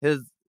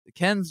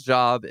Ken's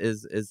job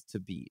is to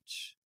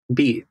beach.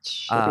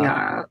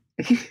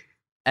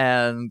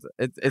 And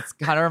it's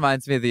kind of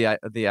reminds me of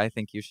the I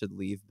think you should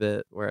leave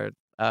bit where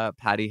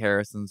Patty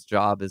Harrison's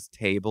job is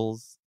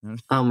tables.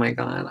 Oh my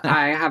god,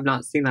 I have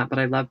not seen that, but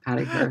I love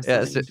Patty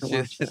Harrison.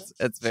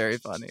 It's very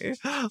funny,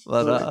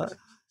 but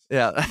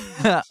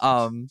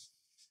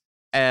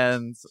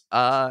and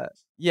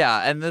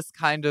this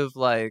kind of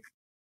like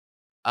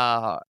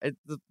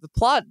the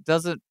plot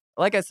doesn't,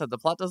 like I said, the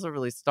plot doesn't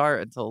really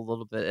start until a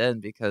little bit in,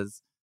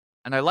 because,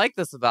 and I like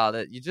this about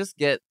it, you just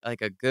get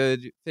like a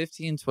good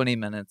 15-20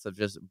 minutes of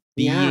just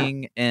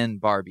being in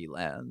Barbie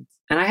land.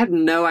 And I had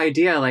no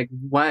idea like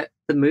what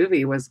the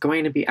movie was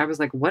going to be. I was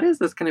like, what is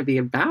this going to be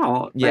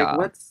about? Like,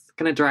 what's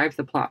going to drive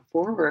the plot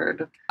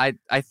forward? I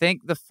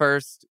think the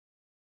first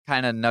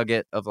kind of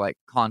nugget of like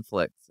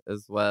conflict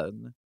is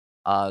when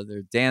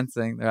they're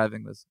dancing. They're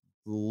having this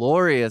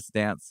glorious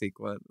dance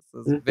sequence.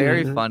 It's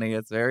very funny.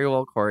 It's very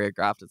well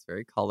choreographed. It's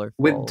very colorful.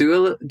 With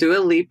Dua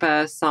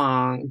Lipa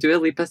song,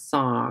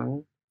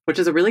 which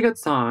is a really good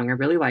song. I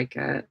really like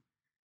it.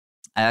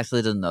 I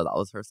actually didn't know that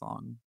was her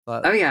song.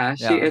 But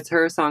it's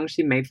her song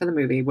she made for the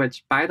movie,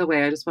 which, by the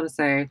way, I just want to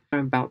say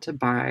I'm about to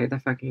buy the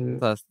fucking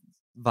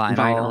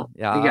vinyl.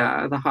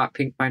 Yeah, the hot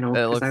pink vinyl.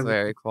 It looks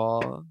very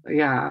cool.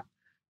 Yeah.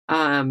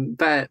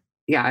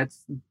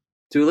 It's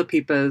Dua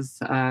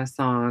Lipa's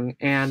song,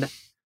 and I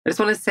just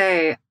want to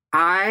say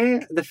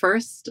The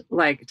first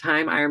like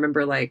time I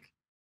remember like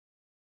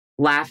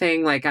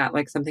laughing like at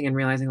like something and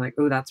realizing like,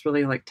 oh, that's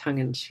really like tongue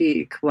in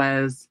cheek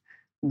was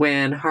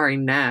when Hari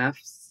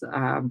Neff's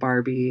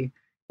Barbie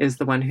is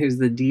the one who's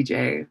the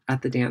DJ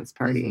at the dance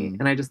party.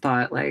 And I just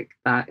thought like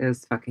that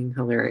is fucking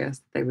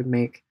hilarious. They would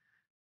make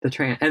the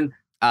trans and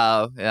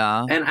oh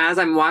yeah. And as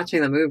I'm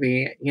watching the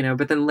movie, you know,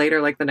 but then later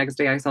like the next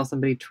day I saw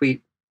somebody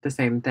tweet the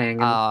same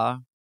thing.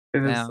 And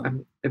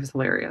it was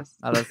hilarious.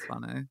 Oh, that's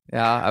funny.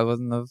 Yeah, I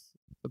wouldn't have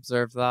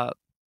observed that.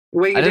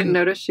 Wait, you didn't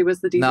notice she was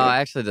the DJ? No, I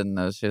actually didn't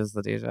know she was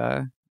the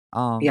DJ.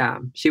 Yeah,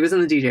 she was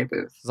in the DJ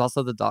booth. She's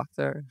also the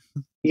doctor.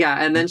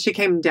 Yeah, and then she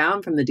came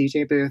down from the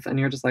DJ booth, and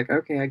you're just like,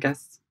 okay, I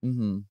guess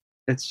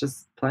it's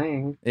just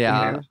playing.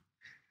 Yeah. You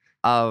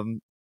know?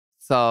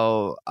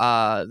 So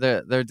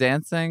they're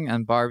dancing,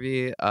 and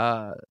Barbie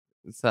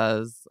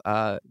says,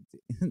 "Do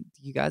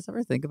you guys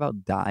ever think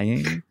about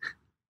dying?"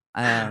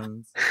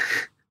 And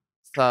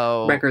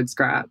so record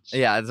scratch.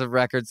 Yeah, it's a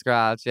record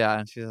scratch. Yeah,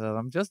 and she says,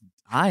 "I'm just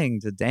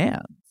dying to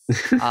dance."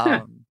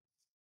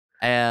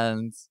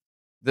 And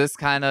this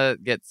kind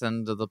of gets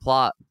into the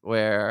plot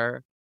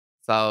where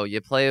you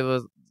play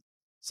with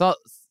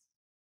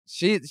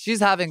she's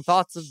having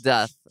thoughts of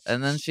death,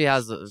 and then she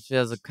has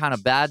a kind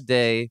of bad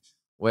day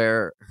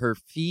where her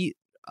feet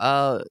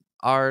are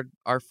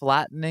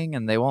flattening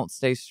and they won't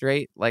stay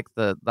straight like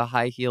the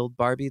high-heeled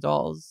Barbie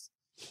dolls.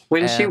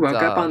 When she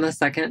woke up on the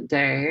second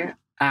day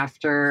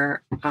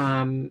after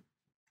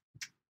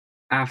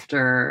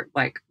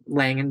like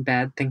laying in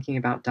bed thinking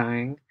about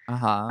dying,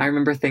 I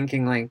remember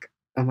thinking like,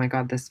 oh my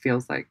God, this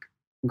feels like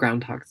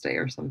Groundhog's Day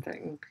or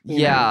something.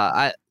 You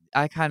know?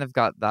 I kind of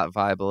got that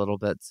vibe a little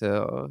bit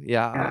too.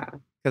 Yeah.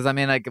 Because I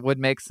mean, like, it would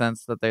make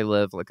sense that they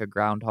live like a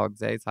Groundhog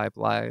Day type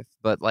life,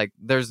 but like,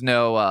 there's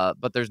no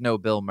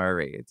Bill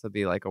Murray to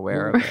be like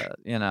aware of it,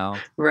 you know?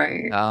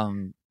 Right.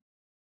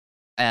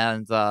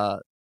 And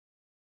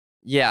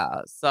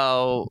yeah.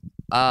 So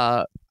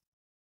I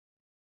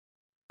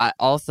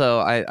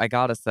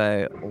gotta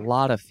say, a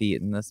lot of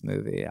feet in this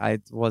movie. I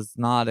was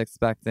not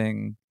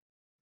expecting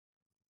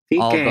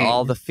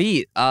all the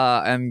feet.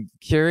 I'm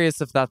curious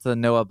if that's a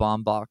Noah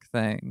Baumbach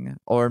thing,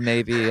 or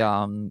maybe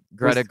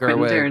Greta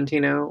Gerwig.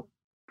 Tarantino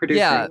producing.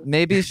 Yeah,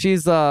 maybe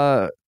she's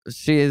like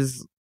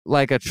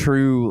a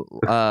true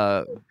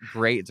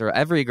great director.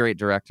 Every great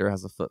director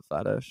has a foot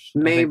fetish.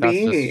 Maybe I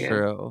think that's just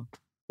true.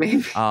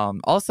 Maybe.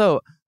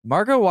 Also,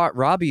 Margot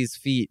Robbie's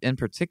feet in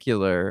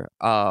particular,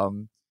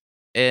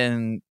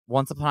 in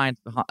Once Upon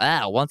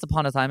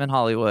a Time in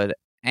Hollywood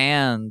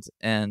and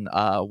in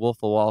Wolf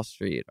of Wall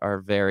Street are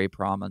very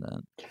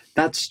prominent.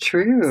 That's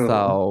true.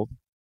 So,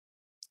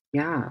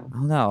 yeah. I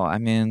don't know. I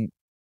mean,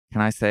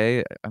 can I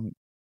say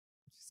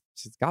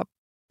she's got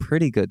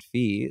pretty good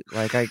feet?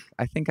 Like, I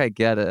think I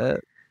get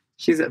it.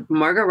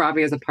 Margot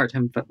Robbie is a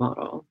part-time foot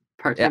model,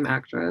 part-time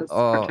actress,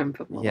 part-time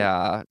foot model.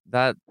 Yeah,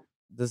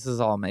 this is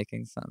all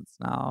making sense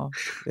now.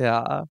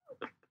 Yeah.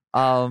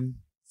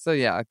 So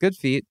yeah, good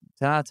feet,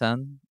 10 out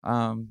of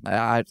 10.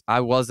 I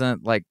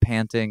wasn't like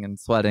panting and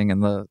sweating in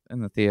the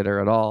theater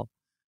at all.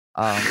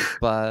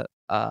 But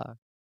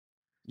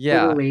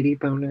yeah, little lady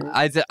boner.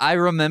 I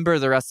remember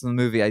the rest of the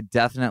movie. I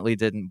definitely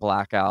didn't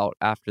black out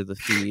after the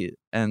feet,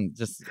 and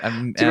just. Do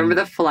you remember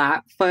the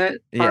flat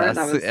foot part? Yes,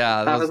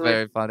 that was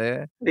very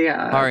funny.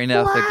 Yeah, Hari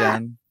Neff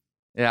again.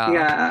 Yeah,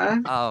 yeah.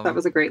 That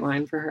was a great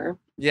line for her.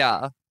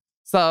 Yeah.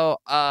 So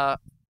I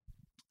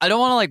don't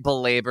want to like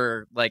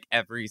belabor like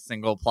every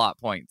single plot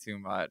point too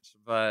much,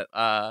 but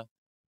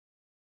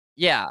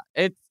yeah,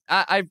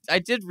 I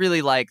did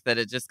really like that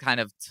it just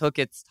kind of took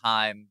its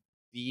time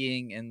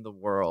being in the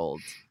world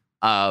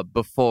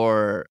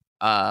before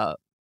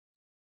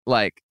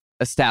like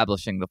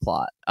establishing the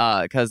plot,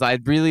 because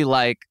I'd really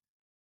like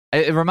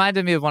it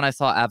reminded me of when I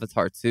saw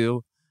Avatar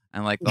 2,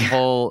 and like the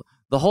whole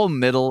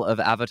middle of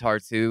Avatar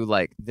 2,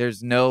 like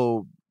there's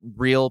no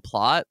real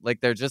plot,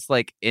 like they're just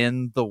like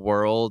in the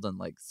world and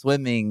like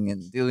swimming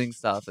and doing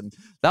stuff, and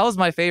that was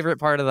my favorite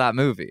part of that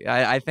movie.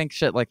 I think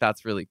shit like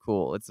that's really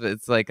cool. It's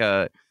like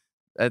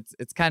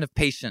it's kind of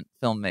patient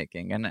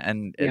filmmaking,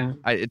 and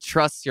it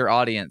trusts your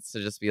audience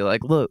to just be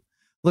like, look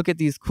at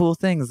these cool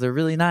things, they're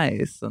really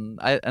nice, and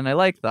I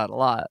like that a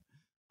lot,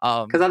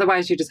 because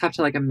otherwise you just have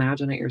to like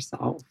imagine it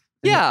yourself.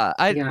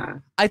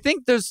 I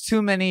think there's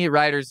too many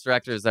writers,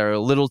 directors that are a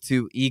little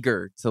too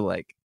eager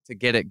to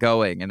get it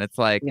going, and it's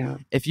like,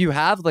 if you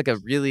have like a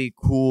really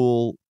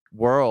cool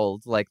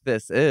world like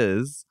this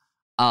is,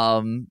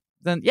 then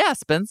yeah,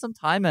 spend some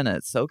time in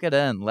it, soak it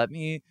in, let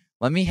me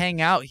hang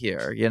out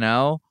here, you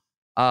know.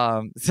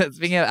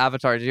 Speaking of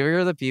Avatar, do you ever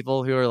hear the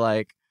people who are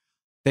like,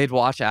 they'd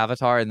watch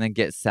Avatar and then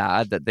get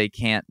sad that they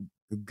can't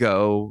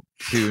go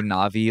to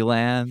Na'vi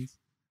land?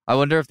 I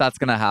wonder if that's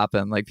gonna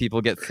happen. Like,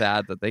 people get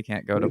sad that they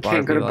can't go to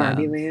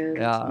Barbie land.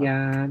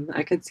 Yeah,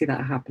 I could see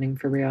that happening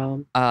for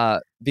real.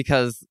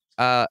 Because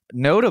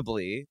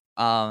notably,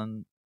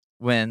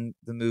 when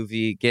the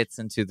movie gets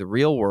into the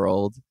real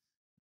world,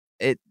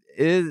 it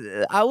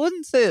is, I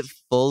wouldn't say it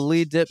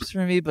fully dips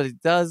for me, but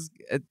it does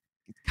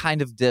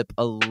kind of dip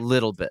a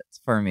little bit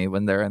for me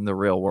when they're in the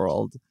real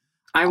world.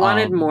 I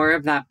wanted more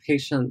of that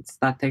patience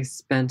that they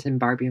spent in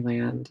Barbie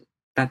Land,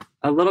 that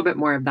a little bit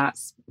more of that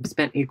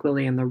spent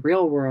equally in the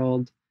real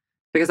world,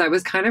 because I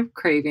was kind of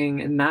craving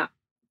in that,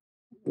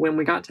 when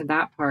we got to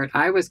that part,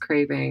 I was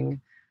craving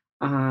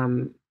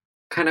kind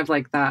of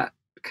like that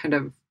kind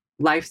of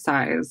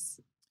life-size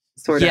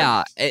sort of.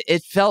 Yeah,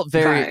 it felt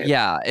very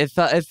vibe.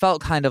 it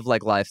felt kind of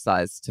like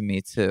life-size to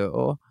me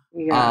too.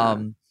 Yeah.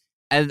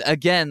 And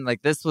again,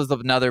 like this was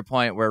another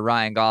point where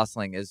Ryan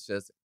Gosling is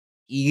just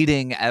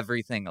eating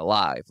everything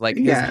alive. Like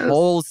his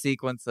whole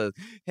sequences,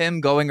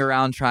 him going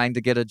around trying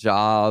to get a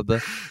job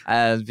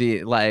and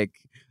be like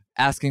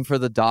asking for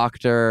the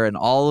doctor, and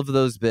all of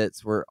those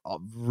bits were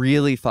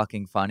really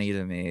fucking funny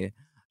to me.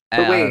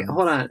 But wait,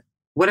 hold on.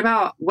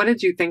 What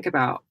did you think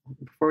about,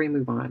 before we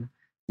move on,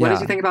 what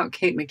did you think about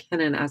Kate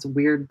McKinnon as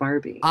Weird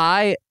Barbie?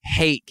 I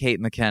hate Kate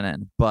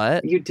McKinnon,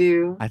 but you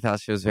do? I thought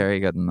she was very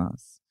good in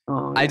this.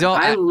 Oh, yeah.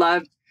 I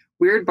loved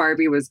Weird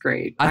Barbie was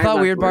great. I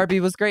thought Weird Barbie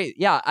was great.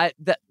 Yeah,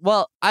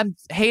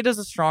 hate is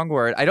a strong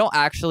word. I don't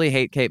actually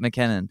hate Kate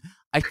McKinnon.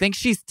 I think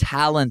she's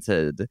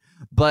talented,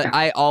 but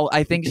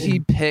I think she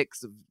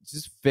picks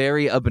just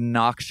very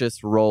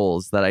obnoxious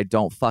roles that I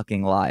don't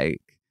fucking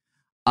like.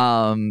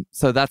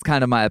 So that's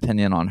kind of my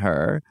opinion on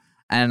her.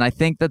 And I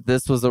think that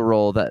this was a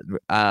role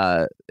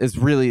that is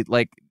really,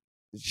 like,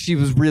 she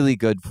was really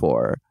good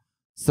for.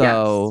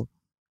 So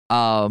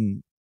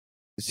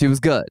she was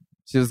good.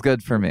 She was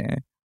good for me.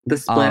 The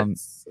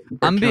splits.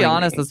 I'm gonna be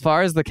honest, as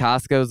far as the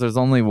cast goes, there's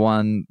only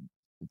one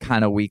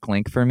kind of weak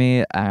link for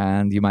me,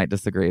 and you might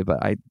disagree,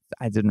 but I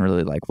didn't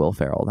really like Will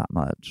Ferrell that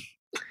much.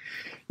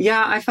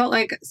 Yeah, I felt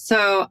like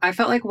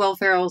Will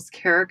Ferrell's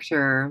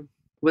character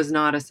was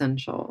not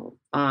essential.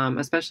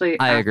 Especially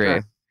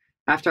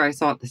after I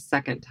saw it the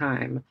second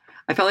time.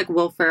 I felt like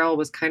Will Ferrell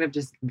was kind of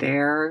just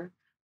there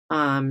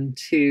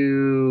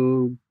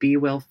to be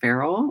Will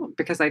Ferrell,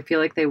 because I feel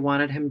like they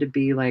wanted him to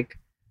be like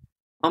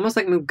almost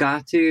like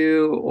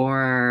Mugatu,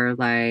 or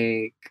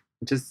like,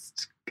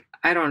 just,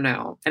 I don't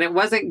know. And it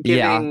wasn't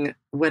giving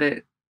what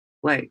it,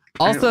 like.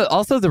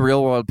 Also the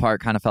real world part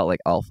kind of felt like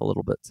Elf a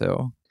little bit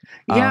too.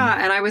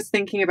 Yeah, and I was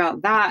thinking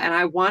about that, and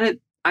I wanted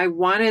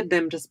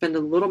them to spend a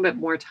little bit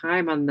more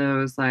time on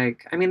those.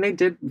 Like, I mean, they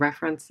did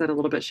reference it a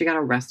little bit. She got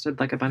arrested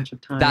like a bunch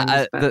of times.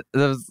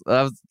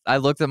 I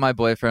looked at my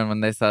boyfriend when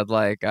they said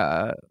like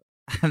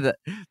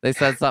they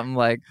said something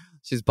like,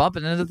 she's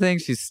bumping into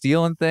things, she's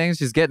stealing things,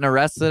 she's getting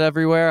arrested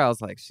everywhere. I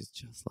was like, she's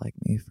just like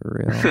me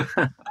for real.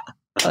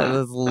 It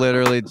was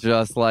literally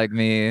just like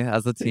me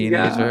as a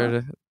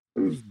teenager,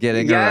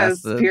 getting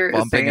arrested,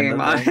 bumping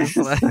into things.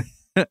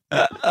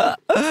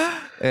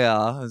 Yeah,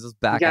 I was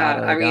just back at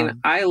it. I mean,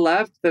 I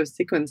loved those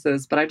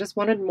sequences, but I just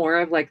wanted more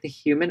of like the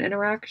human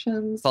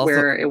interactions,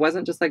 where it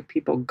wasn't just like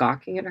people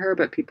gawking at her,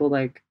 but people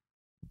like.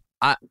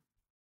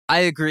 I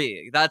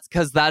agree. That's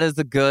because that is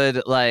a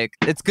good, like,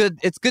 it's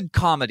good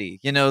comedy.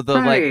 You know, the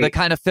like the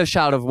kind of fish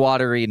out of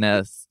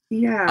wateriness.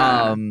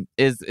 Yeah.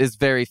 Is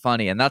very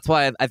funny, and that's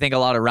why I think a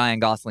lot of Ryan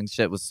Gosling's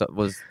shit was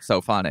so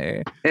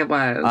funny. It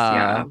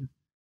was.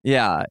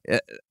 Yeah.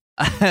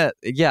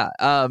 Yeah.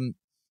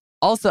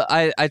 Also,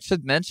 I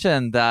should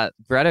mention that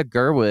Greta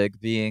Gerwig,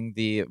 being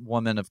the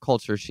woman of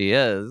culture she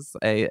is,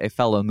 a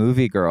fellow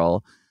movie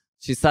girl,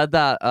 she said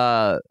that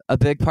a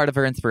big part of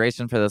her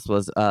inspiration for this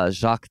was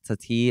Jacques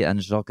Tati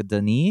and Jacques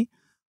Denis,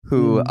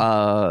 who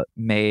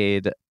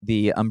made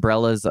The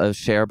Umbrellas of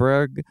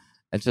Cherbourg,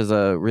 which is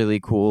a really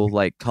cool,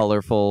 like,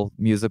 colorful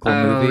musical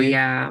movie.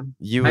 Yeah.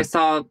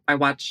 I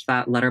watched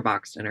that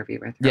Letterboxd interview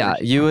with her. Yeah,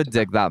 you would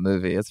dig that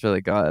movie. It's really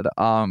good.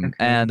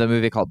 And a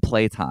movie called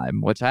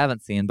Playtime, which I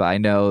haven't seen, but I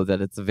know that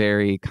it's a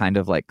very kind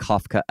of like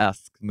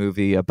Kafka-esque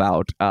movie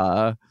about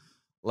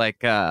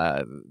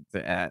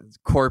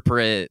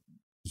corporate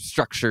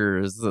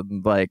structures,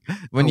 and like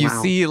when you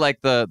see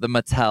like the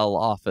Mattel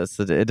office,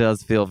 it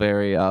does feel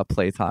very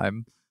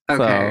Playtime.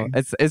 Okay.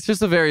 So it's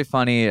just a very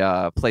funny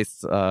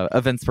place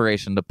of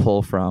inspiration to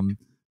pull from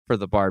for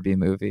the Barbie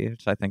movie,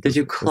 which I think. Did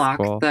you clock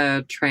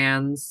the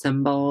trans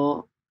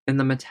symbol in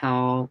the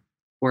Mattel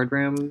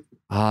boardroom?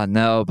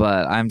 No,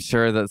 but I'm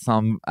sure that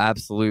some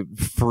absolute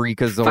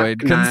freakazoid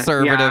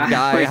conservative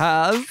guy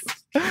has.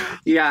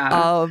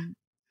 Yeah.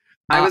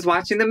 I was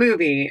watching the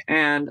movie,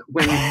 and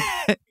when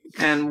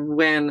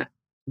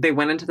they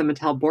went into the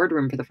Mattel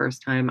boardroom for the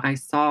first time, I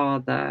saw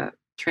the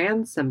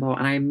trans symbol,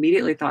 and I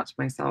immediately thought to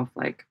myself,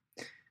 like,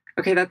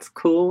 okay, that's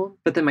cool.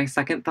 But then my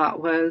second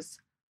thought was,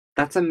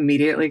 that's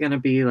immediately going to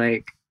be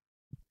like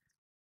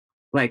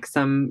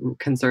some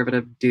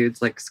conservative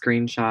dude's like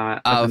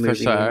screenshot of the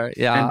movie. For sure.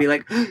 Yeah. And be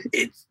like,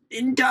 it's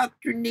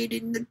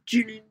indoctrinating the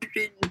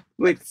children.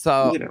 Like,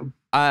 so, you know.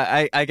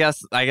 I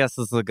guess this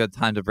is a good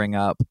time to bring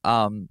up.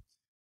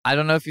 I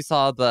don't know if you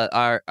saw, but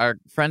our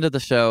friend of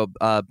the show,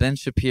 Ben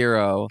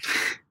Shapiro,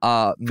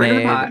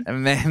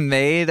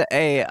 made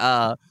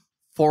a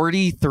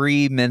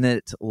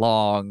 43-minute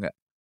long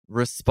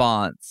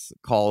response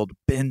called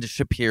Ben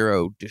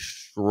Shapiro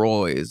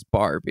Destroys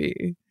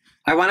Barbie.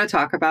 I want to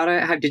talk about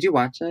it. Did you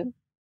watch it?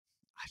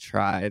 I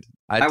tried.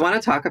 I want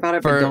to talk about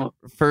it, for, but don't.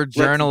 For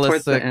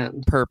journalistic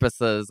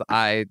purposes,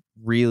 I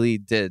really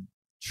did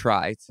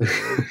try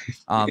to.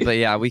 But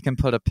yeah, we can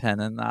put a pin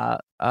in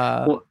that.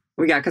 Well,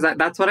 yeah, because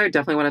that's what I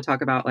definitely want to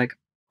talk about, like,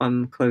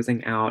 on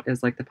closing out,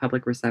 is like the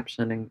public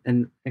reception,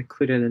 and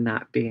included in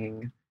that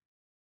being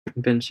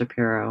Ben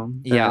Shapiro.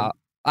 Yeah,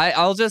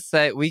 I'll just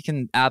say we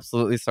can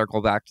absolutely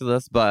circle back to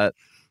this, but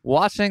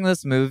watching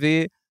this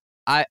movie,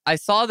 I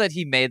saw that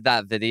he made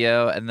that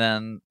video, and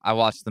then I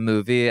watched the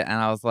movie, and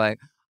I was like,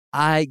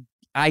 I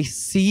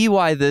see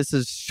why this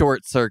is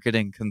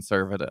short-circuiting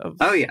conservatives.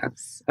 Oh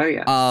yes.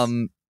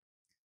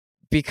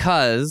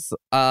 Because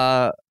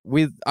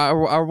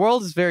our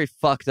world is very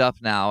fucked up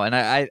now, and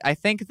I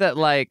think that,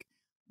 like,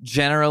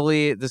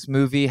 generally this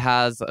movie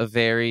has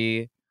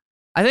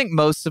I think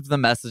most of the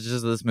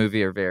messages of this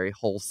movie are very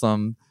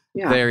wholesome,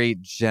 very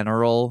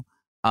general,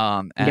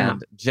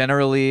 and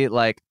generally,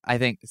 like, I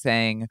think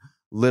saying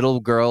little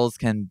girls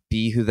can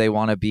be who they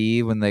want to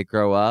be when they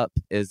grow up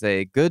is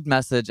a good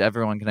message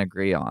everyone can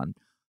agree on.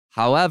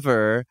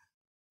 However,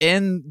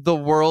 in the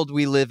world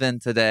we live in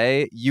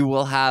today, you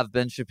will have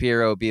Ben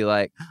Shapiro be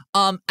like,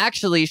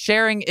 actually,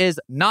 sharing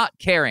is not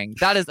caring.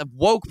 That is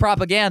woke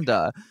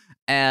propaganda.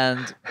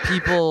 And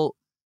people,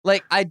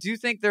 like, I do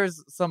think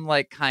there's some,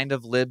 like, kind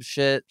of lib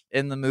shit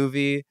in the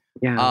movie.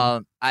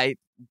 Yeah. I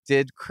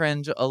did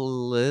cringe a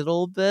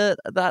little bit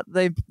that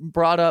they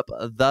brought up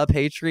the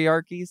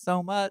patriarchy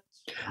so much.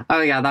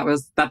 Oh yeah, that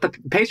the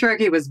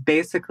patriarchy was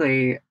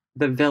basically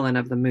the villain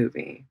of the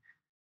movie.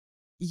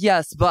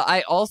 Yes, but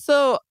I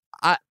also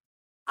I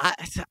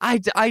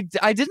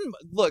didn't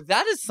look.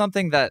 That is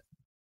something that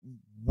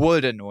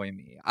would annoy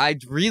me. I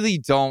really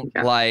don't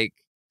like.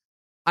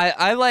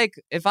 I like,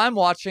 if I'm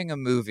watching a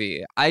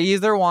movie, I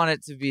either want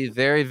it to be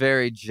very,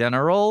 very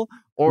general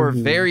or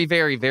very,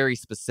 very, very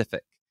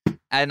specific.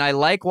 And I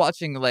like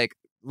watching like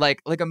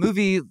a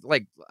movie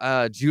like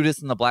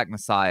Judas and the Black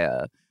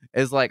Messiah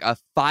is like a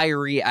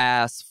fiery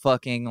ass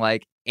fucking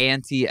like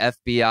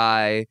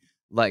anti-FBI,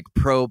 like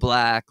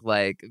pro-black,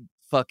 like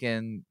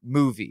fucking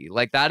movie.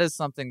 Like, that is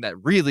something that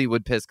really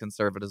would piss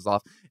conservatives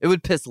off. It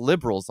would piss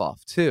liberals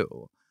off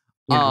too.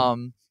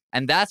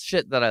 And that's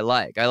shit that I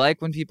like. I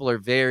like when people are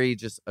very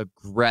just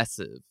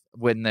aggressive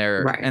when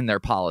they're in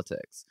their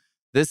politics.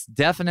 This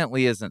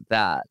definitely isn't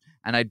that.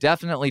 And I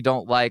definitely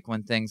don't like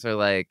when things are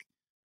like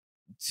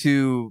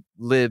too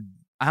liberally.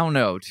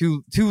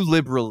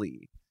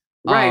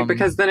 Right,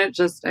 because then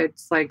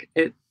it's like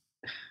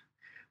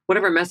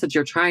whatever message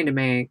you're trying to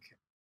make,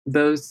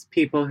 those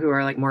people who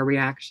are like more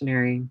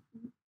reactionary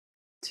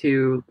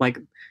to like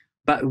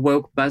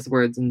woke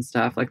buzzwords and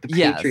stuff, like the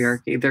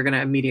patriarchy, they're going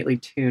to immediately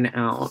tune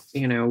out,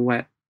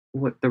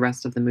 what the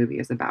rest of the movie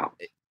is about.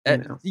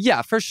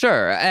 Yeah, for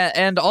sure.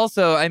 And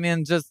also, I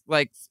mean, just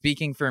like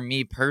speaking for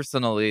me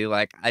personally,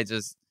 like, I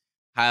just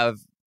have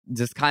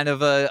just kind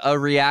of a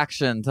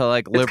reaction to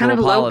like liberal kind of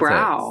politics.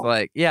 Lowbrow.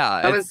 Like,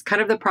 yeah. That was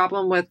kind of the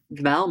problem with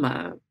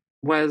Velma,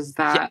 was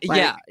that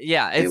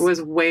it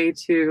was way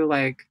too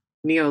like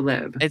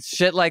neo-lib. It's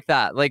shit like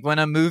that. Like when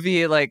a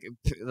movie like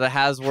that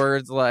has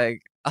words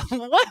like,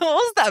 what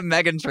was that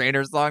Meghan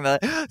Trainor song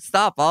that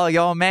stop all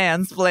your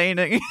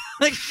mansplaining?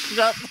 Like,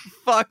 shut the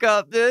fuck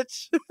up,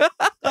 bitch.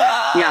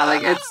 Yeah,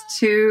 like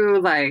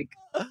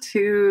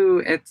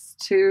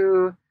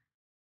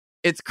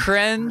it's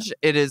cringe.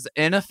 It is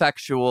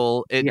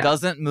ineffectual. It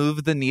doesn't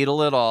move the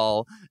needle at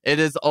all. It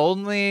is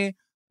the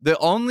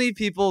only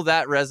people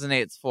that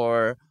resonates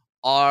for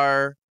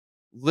are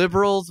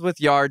liberals with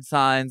yard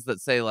signs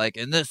that say like,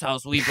 in this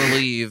house we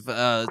believe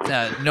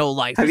that no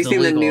life Have is you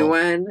seen illegal. The new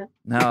one?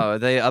 No,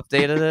 they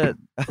updated it.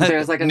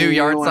 There's like a new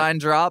yard one. Sign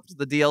dropped,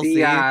 the DLC.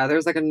 Yeah,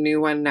 there's like a new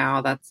one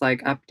now that's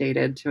like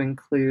updated to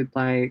include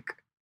like,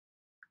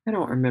 I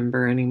don't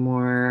remember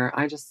anymore.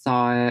 I just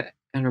saw it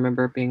and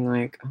remember being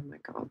like, oh my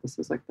god, this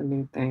is like the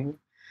new thing.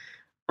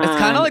 It's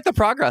kind of like the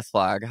progress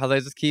flag, how they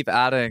just keep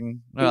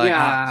adding.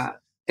 Like,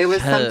 it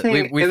was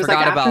something we it forgot was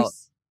like about.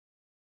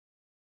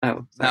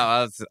 Oh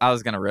no, I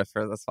was gonna riff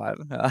for this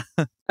one.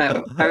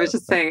 I was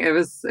just saying it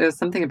was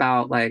something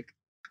about like,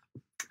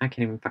 I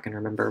can't even fucking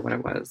remember what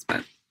it was.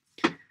 But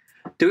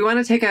do we want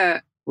to take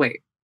a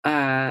wait?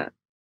 I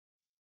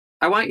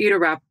want you to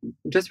wrap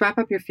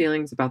up your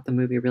feelings about the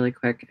movie really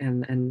quick,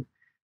 and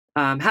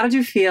how did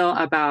you feel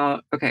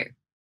about? Okay,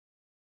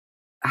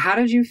 how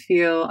did you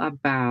feel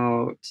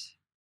about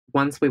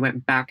once we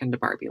went back into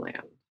Barbie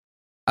Land?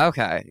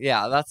 Okay,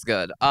 yeah, that's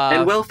good.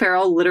 And Will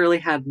Ferrell literally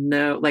had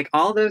no, like,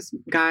 all those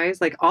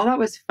guys, like, all that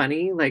was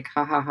funny, like,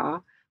 ha ha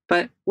ha.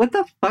 But what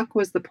the fuck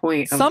was the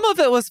point? Some of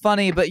it was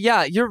funny, but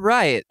yeah, you're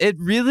right. It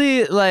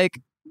really,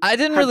 like, I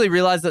didn't really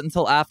realize it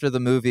until after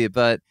the movie,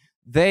 but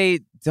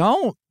they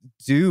don't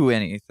do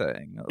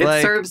anything.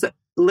 It serves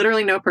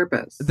literally no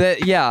purpose. They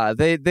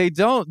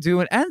don't do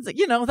it, and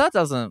that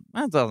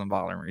doesn't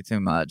bother me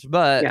too much.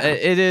 But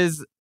it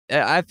is.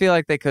 I feel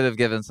like they could have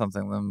given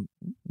them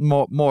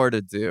more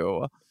to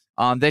do.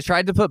 They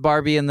tried to put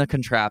Barbie in the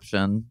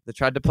contraption. They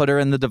tried to put her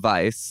in the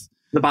device.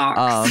 The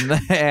box.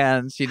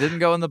 And she didn't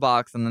go in the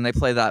box, and then they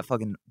play that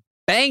fucking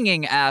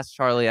banging ass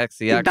Charlie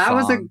XCX That song.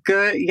 was a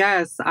good,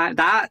 yes.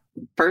 That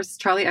first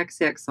Charlie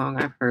XCX song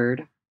I've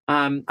heard.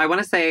 I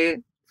want to say,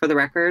 for the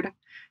record,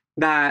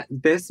 that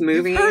this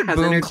movie You've heard has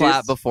Boom introduced...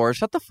 Clap before.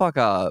 Shut the fuck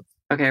up.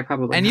 Okay, I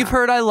probably And have. you've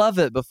heard I Love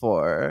It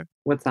before.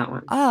 What's that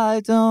one?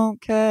 I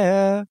don't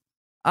care.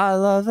 I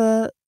love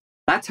it.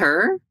 That's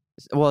her?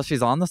 Well,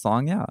 she's on the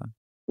song, yeah.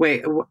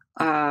 Wait,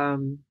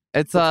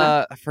 it's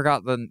I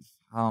forgot the.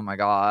 Oh my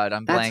god,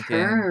 I'm that's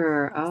blanking.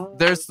 Her. Oh.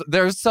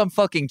 There's some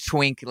fucking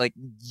twink like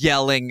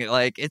yelling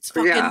like it's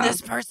fucking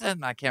this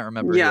person. I can't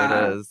remember who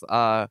it is.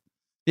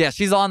 Yeah,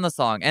 she's on the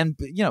song, and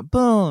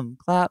boom,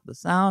 clap, the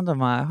sound of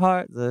my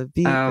heart, the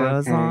beat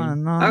goes on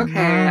and on.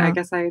 Okay, I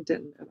guess I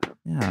didn't know that.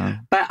 Yeah,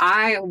 but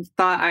I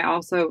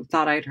also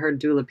thought I'd heard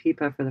Dua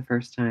Lipa for the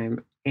first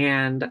time,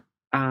 and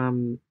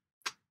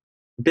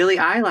Billie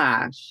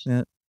Eilish.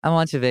 Yeah. I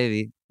want you,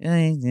 baby. Oh,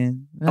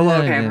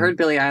 okay. I've heard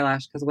Billie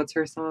Eilish because what's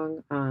her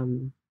song?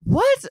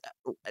 What?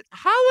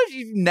 How have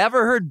you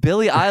never heard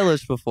Billie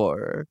Eilish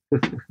before?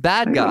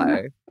 Bad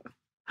Guy.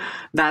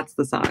 That's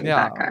the song.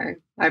 Yeah. Bad Guy.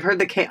 I've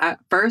heard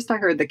first I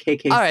heard the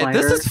KK All right, Slider.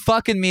 this is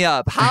fucking me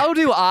up. How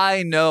do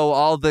I know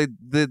all the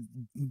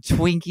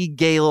twinky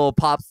gay little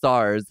pop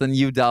stars and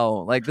you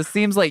don't? Like, this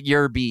seems like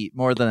your beat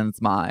more than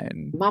it's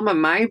mine. Mama,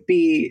 my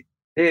beat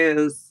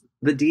is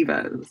the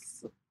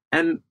divas.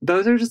 And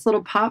those are just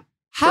little pop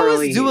How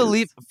girlies. is Dua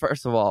Lipa?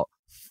 First of all,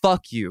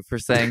 fuck you for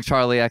saying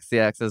Charlie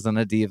XCX isn't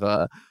a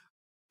diva.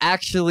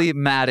 Actually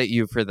mad at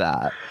you for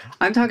that.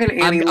 I'm talking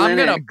Annie Lennox. I'm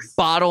gonna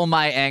bottle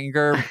my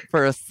anger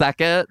for a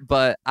second,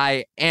 but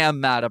I am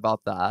mad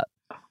about that.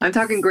 I'm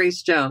talking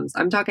Grace Jones.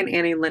 I'm talking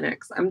Annie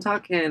Lennox. I'm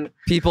talking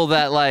people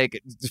that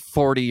like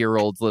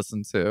 40-year-olds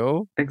listen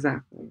to.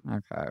 Exactly.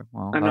 Okay.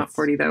 Well, I'm not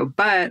 40 though,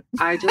 but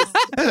I just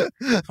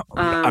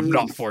I'm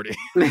not 40.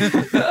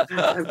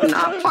 I'm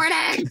not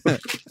 40.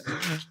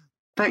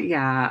 But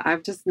yeah,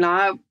 I'm just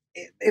not.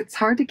 It's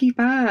hard to keep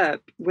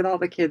up with all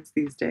the kids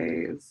these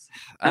days.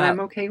 And I'm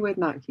okay with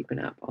not keeping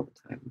up all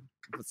the time.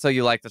 So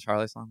you like the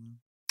Charlie song?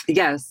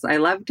 Yes, I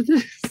loved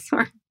the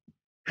song.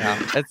 Yeah,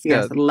 it's good.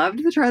 Yes, I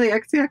loved the Charlie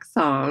XCX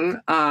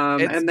song.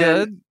 It's and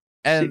good.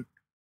 And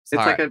it's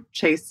like a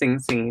chasing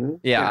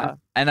scene. Yeah.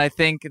 And I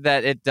think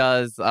that it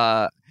does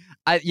so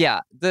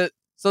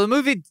the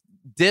movie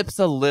dips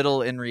a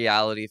little in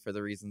reality for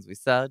the reasons we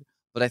said,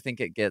 but I think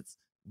it gets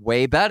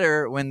way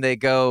better when they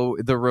go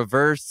the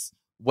reverse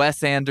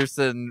Wes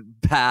Anderson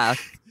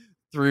path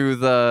through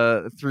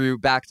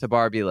back to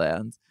Barbie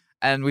Land.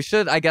 And we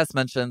should, I guess,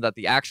 mention that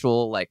the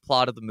actual like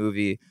plot of the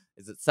movie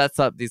is it sets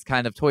up these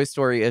kind of Toy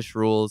Story-ish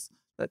rules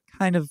that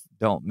kind of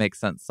don't make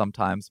sense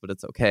sometimes, but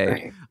it's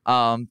okay.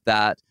 Right.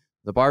 That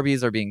the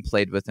Barbies are being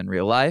played with in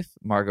real life.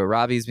 Margot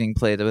Robbie's being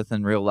played with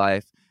in real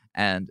life,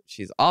 and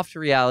she's off to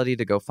reality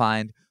to go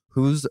find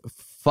who's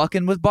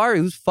fucking with Barbie,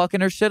 who's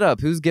fucking her shit up,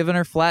 who's giving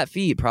her flat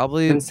feet.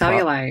 Probably and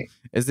cellulite.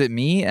 Is it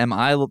me? Am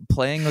I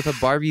playing with a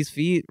Barbie's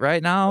feet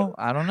right now?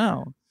 I don't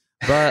know.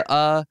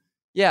 But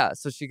yeah,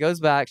 so she goes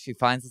back. She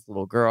finds this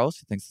little girl.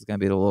 She thinks it's going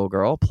to be the little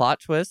girl.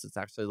 Plot twist, it's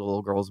actually the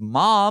little girl's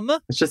mom.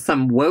 It's just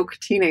some woke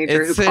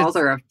teenager who calls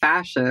her a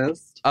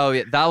fascist. Oh,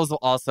 yeah. That was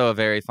also a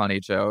very funny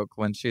joke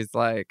when she's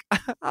like,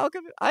 "How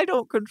come I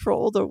don't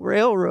control the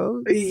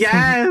railroads?"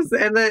 Yes,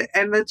 and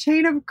the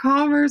chain of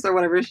commerce or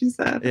whatever she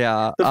said.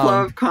 Yeah. The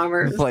flow of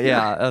commerce.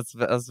 Yeah,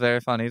 that's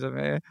very funny to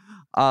me.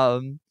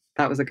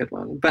 That was a good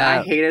one. But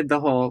I hated the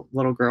whole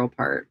little girl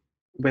part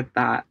with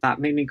that. That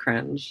made me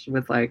cringe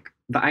with like,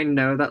 but I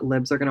know that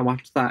libs are gonna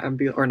watch that and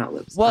be, or not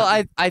libs. Well,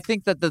 I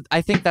think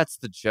that's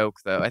the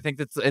joke though. I think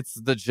it's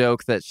the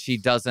joke that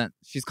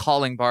she's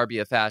calling Barbie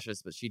a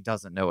fascist, but she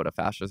doesn't know what a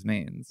fascist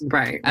means.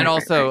 Right. And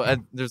also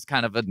there's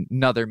kind of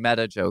another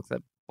meta joke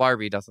that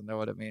Barbie doesn't know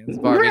what it means.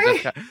 Barbie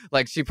just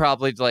like she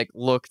probably like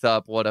looked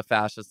up what a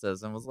fascist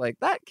is and was like,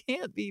 that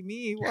can't be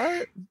me.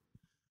 What?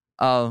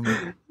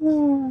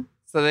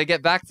 So they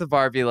get back to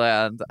Barbie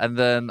Land, and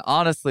then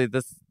honestly,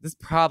 this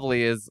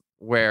probably is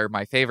where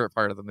my favorite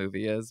part of the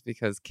movie is,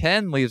 because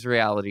Ken leaves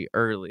reality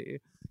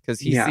early because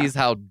he sees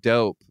how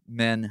dope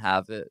men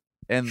have it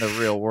in the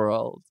real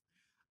world,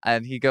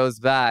 and he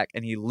goes back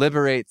and he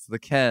liberates the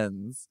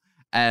Kens,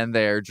 and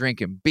they're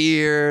drinking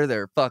beer,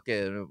 they're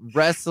fucking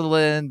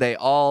wrestling, they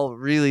all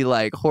really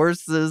like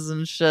horses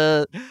and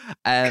shit.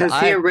 And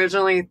because he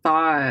originally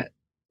thought.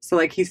 So,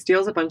 like, he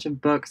steals a bunch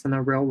of books in the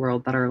real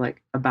world that are,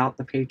 like, about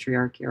the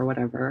patriarchy or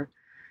whatever.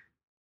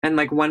 And,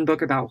 like, one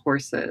book about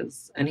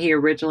horses. And he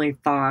originally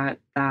thought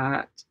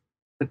that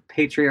the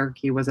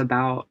patriarchy was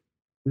about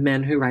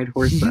men who ride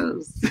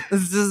horses.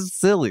 This is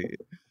silly.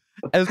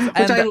 Which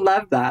I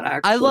love that,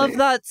 actually. I love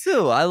that,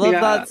 too.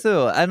 That,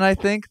 too. And I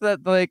think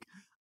that, like,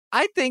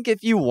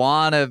 if you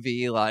want to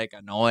be, like,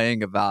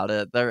 annoying about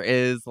it, there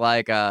is,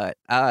 like, a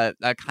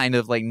kind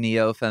of, like,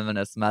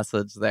 neo-feminist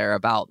message there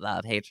about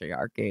that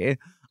patriarchy.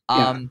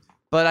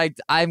 But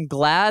I'm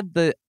glad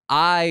that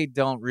I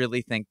don't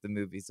really think the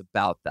movie's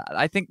about that.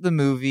 I think the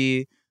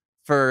movie,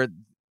 for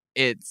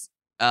its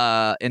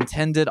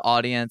intended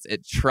audience.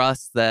 It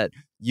trusts that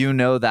you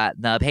know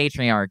that the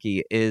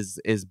patriarchy is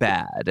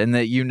bad, and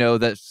that you know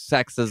that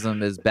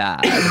sexism is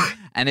bad,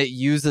 and it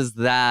uses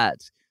that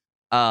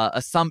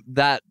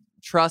that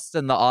trust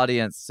in the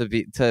audience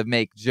to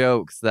make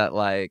jokes that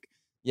like,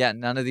 yeah,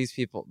 none of these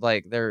people,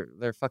 like,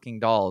 they're fucking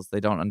dolls. They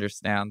don't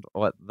understand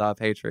what the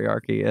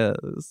patriarchy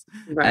is.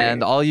 Right.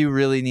 And all you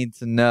really need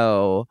to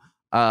know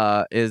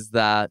is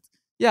that,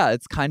 yeah,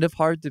 it's kind of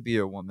hard to be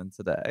a woman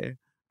today.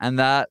 And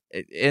that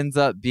it ends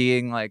up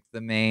being like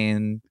the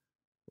main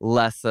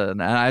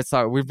lesson.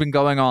 And we've been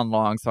going on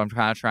long, so I'm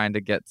kind of trying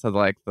to get to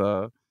like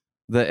the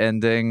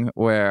ending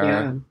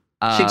where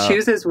she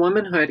chooses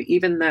womanhood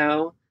even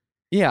though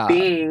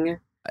being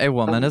a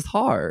woman is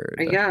hard.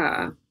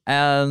 Yeah.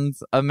 And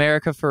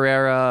America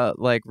Ferrera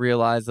like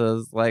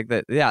realizes like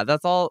that. Yeah,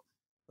 that's all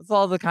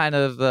the kind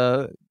of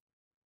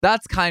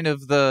that's kind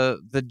of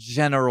the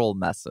general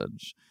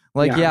message.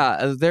 Like,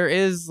 there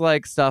is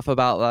like stuff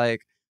about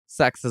like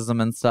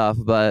sexism and stuff,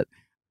 but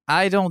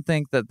I don't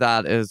think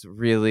that is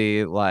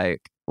really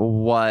like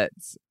I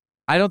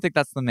don't think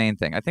that's the main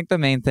thing. I think the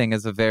main thing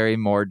is a very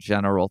more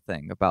general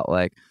thing about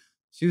like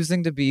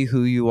choosing to be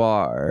who you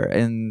are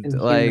and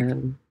like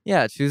human.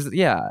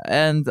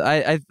 And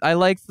I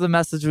liked the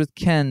message with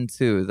Ken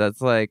too. That's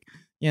like,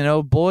 you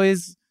know,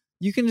 boys,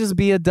 you can just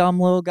be a dumb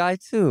little guy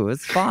too.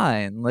 It's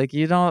fine. Like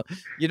you don't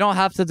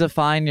have to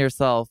define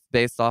yourself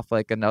based off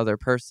like another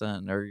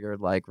person or your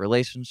like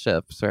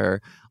relationships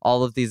or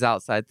all of these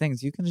outside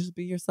things. You can just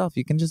be yourself.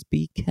 You can just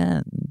be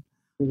Ken.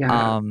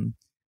 Yeah.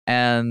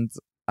 And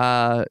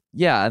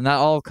that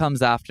all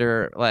comes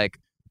after like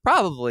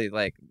probably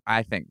like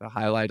I think the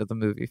highlight of the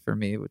movie for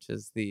me, which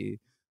is the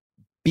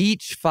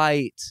beach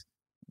fight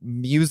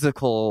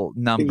musical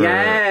number.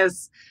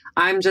 Yes,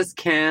 I'm just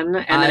Ken,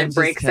 and then it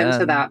breaks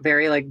into that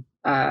very like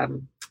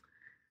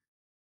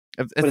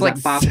it's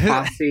like Bob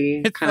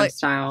Fosse kind of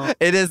style.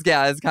 It is,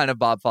 it's kind of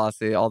Bob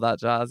Fosse, all that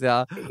jazz.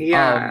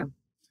 Yeah.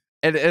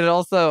 It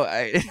also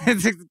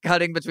it's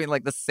cutting between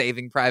like the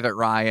Saving Private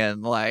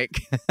Ryan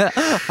like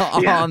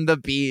on the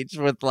beach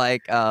with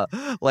like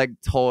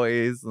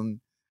toys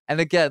and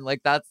again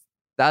like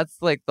that's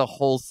like the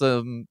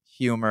wholesome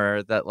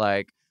humor that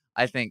like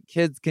I think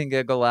kids can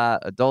giggle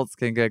at, adults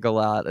can giggle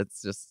at.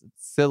 It's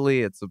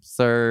silly, it's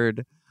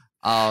absurd.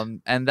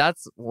 And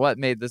that's what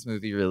made this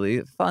movie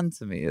really fun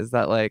to me, is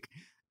that like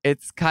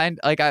it's kind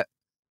like a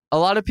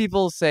lot of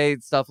people say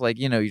stuff like,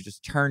 you know, you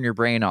just turn your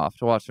brain off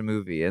to watch a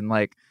movie, and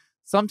like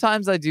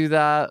sometimes I do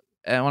that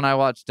and when I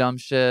watch dumb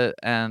shit,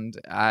 and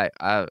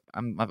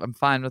I'm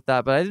fine with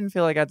that, but I didn't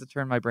feel like I had to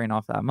turn my brain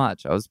off that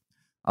much. I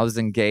was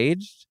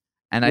engaged,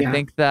 and I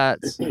think that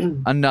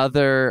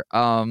another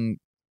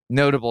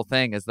notable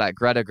thing is that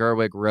Greta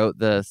Gerwig wrote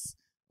this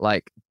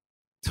like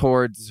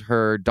towards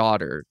her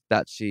daughter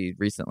that she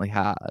recently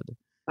had.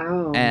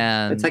 Oh,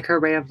 and it's like her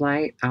ray of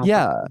light album.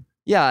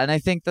 Yeah, and I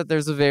think that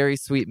there's a very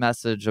sweet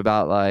message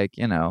about like,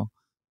 you know,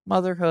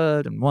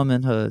 motherhood and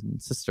womanhood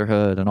and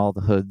sisterhood and all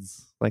the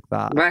hoods like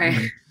that. Right.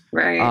 And,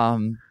 right.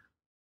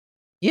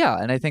 Yeah,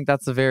 and I think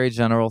that's a very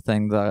general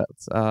thing that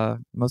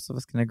most of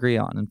us can agree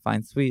on and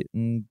find sweet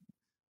and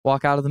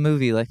walk out of the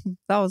movie like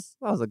that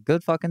was a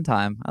good fucking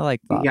time. I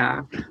like that.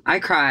 Yeah, I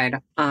cried.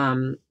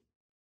 I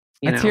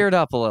teared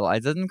up a little. I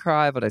didn't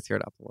cry, but I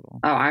teared up a little.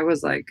 Oh, I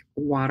was like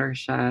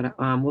watershed.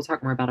 We'll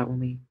talk more about it when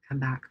we come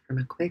back from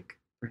a quick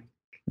break.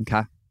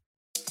 Okay.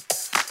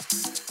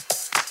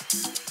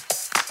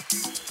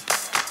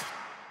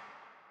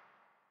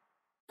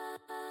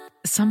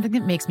 Something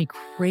that makes me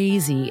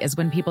crazy is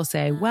when people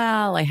say,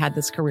 well, I had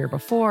this career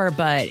before,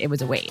 but it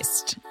was a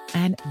waste.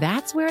 And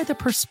that's where the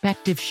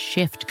perspective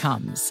shift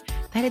comes,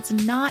 that it's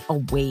not a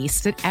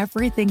waste, that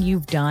everything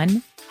you've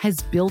done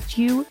has built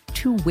you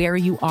to where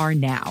you are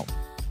now.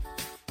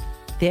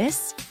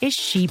 This is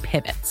She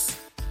Pivots,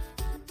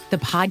 the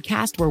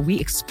podcast where we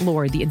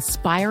explore the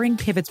inspiring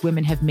pivots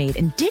women have made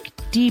and dig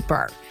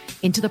deeper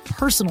into the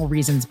personal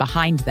reasons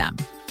behind them.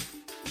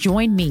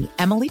 Join me,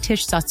 Emily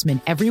Tish Sussman,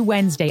 every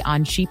Wednesday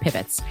on She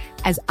Pivots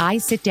as I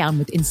sit down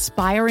with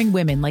inspiring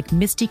women like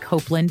Misty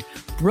Copeland,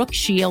 Brooke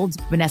Shields,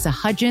 Vanessa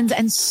Hudgens,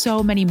 and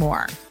so many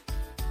more.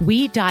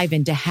 We dive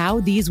into how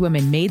these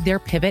women made their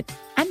pivot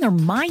and their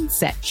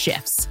mindset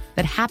shifts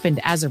that happened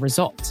as a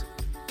result.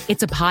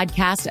 It's a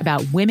podcast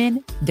about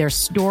women, their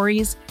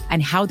stories,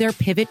 and how their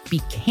pivot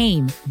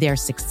became their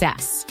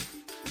success.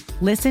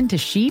 Listen to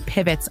She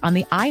Pivots on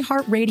the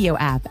iHeartRadio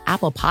app,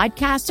 Apple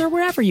Podcasts, or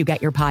wherever you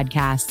get your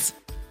podcasts.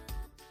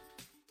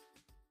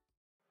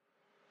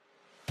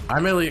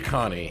 I'm Elliot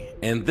Connie,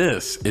 and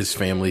this is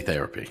Family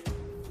Therapy.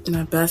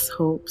 My best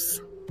hopes,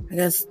 I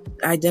guess,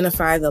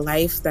 identify the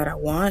life that I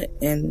want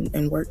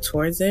and work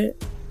towards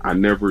it. I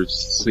never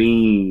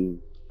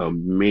seen a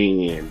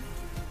man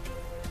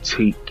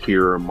take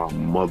care of my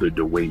mother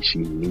the way she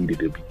needed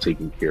to be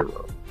taken care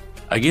of.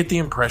 I get the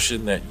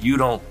impression that you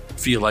don't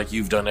feel like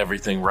you've done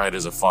everything right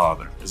as a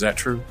father. Is that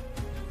true?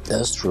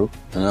 That's true,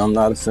 and I'm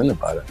not offended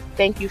by that.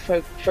 Thank you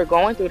for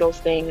going through those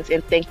things,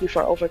 and thank you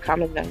for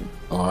overcoming them.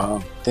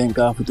 Wow. Thank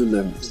God for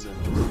deliverance.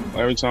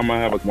 Every time I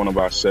have like one of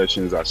our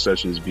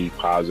sessions be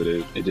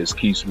positive. It just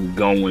keeps me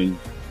going.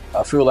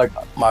 I feel like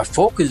my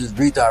focus is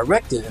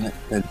redirected in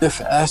a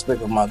different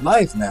aspect of my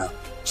life now.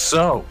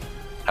 So,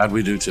 how'd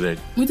we do today?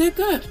 We did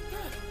good.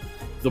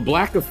 The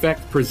Black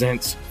Effect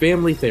presents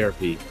Family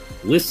Therapy.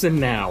 Listen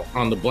now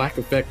on the Black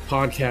Effect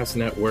Podcast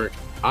Network,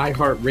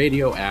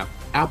 iHeartRadio app,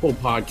 Apple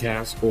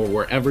Podcasts, or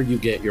wherever you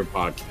get your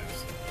podcasts.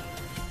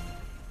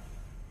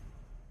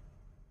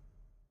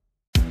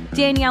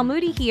 Danielle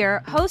Moody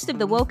here, host of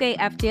the Woke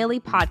AF Daily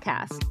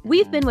podcast.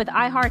 We've been with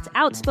iHeart's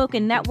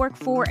Outspoken Network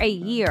for a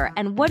year,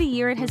 and what a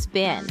year it has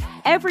been.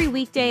 Every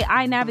weekday,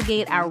 I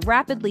navigate our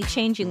rapidly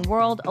changing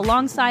world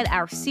alongside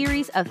our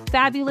series of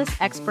fabulous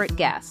expert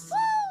guests.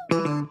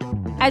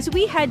 As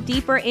we head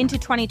deeper into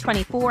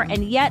 2024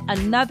 and yet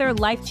another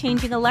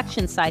life-changing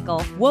election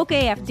cycle, Woke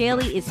AF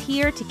Daily is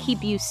here to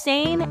keep you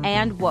sane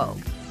and woke.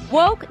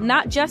 Woke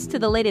not just to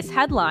the latest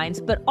headlines,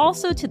 but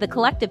also to the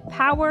collective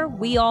power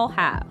we all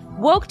have.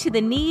 Woke to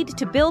the need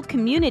to build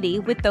community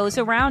with those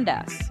around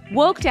us.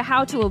 Woke to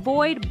how to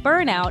avoid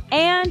burnout,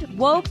 and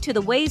woke to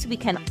the ways we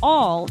can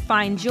all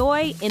find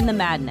joy in the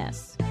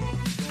madness.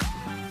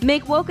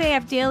 Make Woke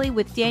AF Daily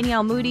with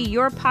Danielle Moody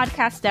your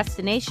podcast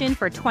destination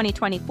for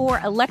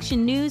 2024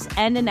 election news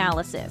and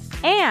analysis.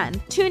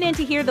 And tune in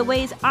to hear the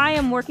ways I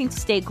am working to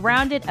stay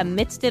grounded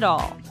amidst it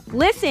all.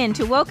 Listen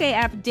to Woke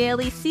AF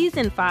Daily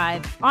Season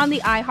 5 on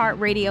the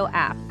iHeartRadio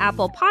app,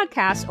 Apple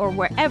Podcasts, or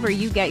wherever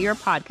you get your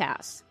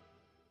podcasts.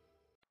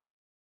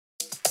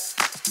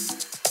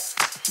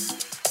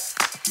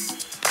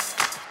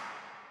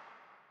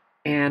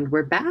 And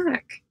we're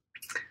back.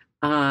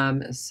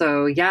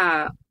 So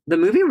yeah, the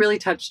movie really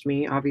touched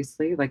me,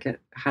 obviously. Like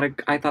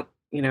I thought,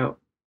 like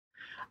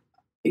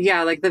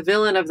the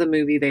villain of the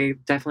movie, they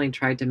definitely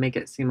tried to make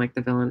it seem like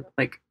the villain,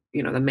 like,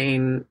 the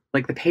main,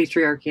 like the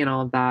patriarchy and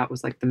all of that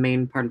was like the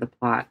main part of the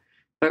plot.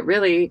 But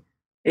really,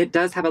 it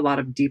does have a lot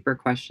of deeper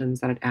questions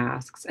that it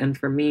asks. And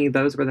for me,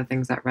 those were the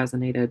things that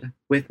resonated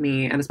with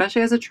me. And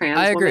especially as a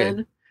trans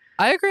woman.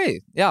 I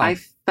agree. Yeah. I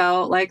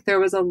felt like there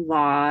was a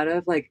lot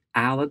of like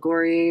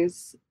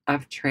allegories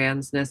of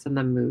transness in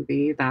the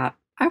movie that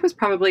I was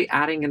probably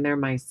adding in there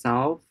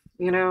myself,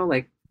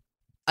 like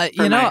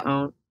for my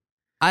own.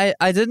 I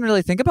didn't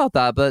really think about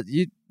that, but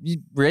you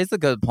raised a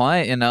good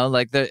point,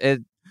 like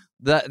in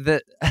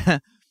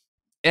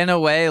a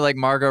way, like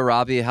Margot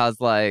Robbie has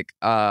like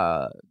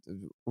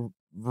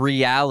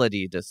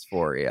reality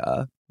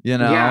dysphoria.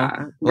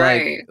 Yeah,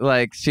 right.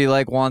 Like she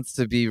like wants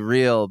to be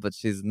real, but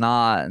she's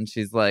not, and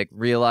she's like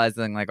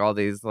realizing like all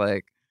these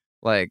like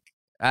I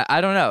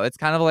don't know. It's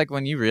kind of like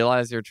when you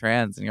realize you're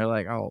trans and you're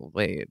like, oh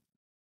wait,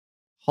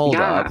 hold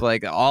up,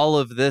 like all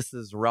of this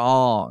is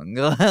wrong,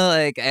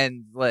 I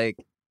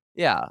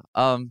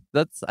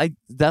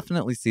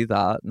definitely see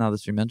that now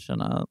that you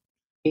mention it.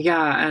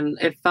 Yeah, and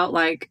it felt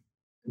like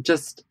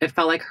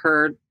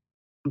her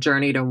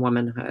journey to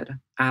womanhood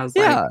as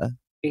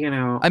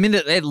I mean,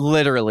 it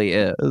literally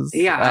is.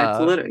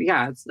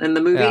 Yeah, it's and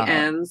the movie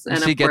ends,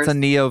 and she gets a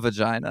neo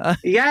vagina.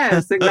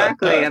 Yes,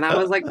 exactly. And I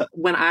was like,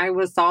 when I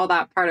saw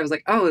that part, I was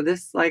like, oh,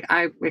 this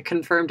it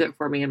confirmed it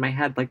for me in my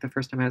head. Like the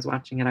first time I was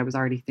watching it, I was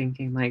already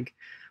thinking like,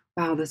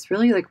 wow, this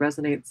really like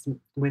resonates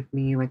with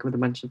me, like with a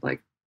bunch of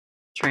like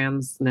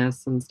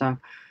transness and stuff.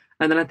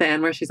 And then at the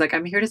end, where she's like,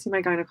 I'm here to see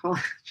my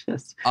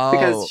gynecologist,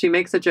 because she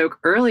makes a joke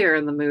earlier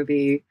in the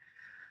movie.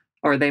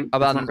 Or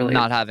about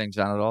not having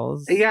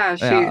genitals. Yeah,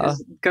 she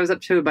goes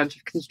up to a bunch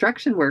of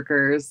construction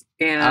workers,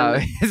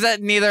 and is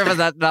that neither of us?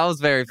 That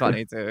was very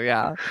funny too.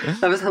 Yeah,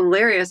 that was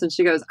hilarious. And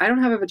she goes, "I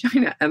don't have a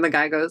vagina," and the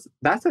guy goes,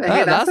 "That's okay.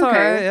 Hey, that's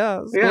okay.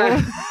 All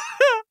right.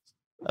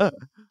 Yeah,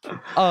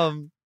 cool.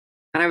 And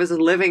I was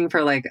living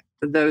for like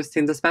those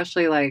scenes,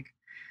 especially like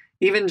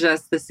even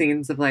just the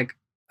scenes of like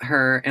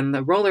her and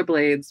the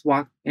rollerblades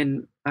walk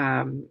in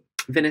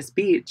Venice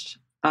Beach.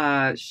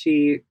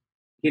 She,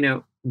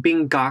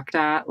 being gawked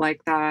at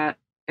like that.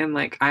 And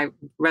like, I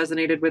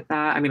resonated with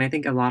that. I mean, I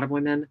think a lot of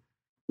women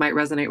might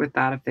resonate with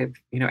that if they've,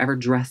 ever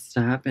dressed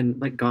up and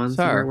like gone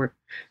somewhere where,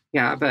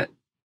 but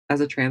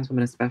as a trans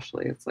woman,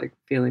 especially, it's like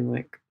feeling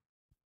like.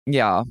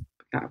 Yeah.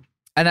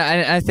 And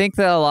I think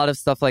that a lot of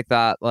stuff like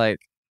that, like,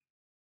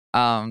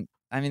 I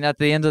mean, at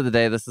the end of the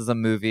day, this is a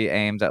movie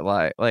aimed at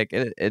I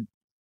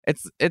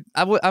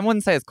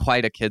wouldn't say it's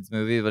quite a kid's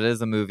movie, but it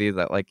is a movie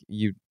that like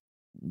you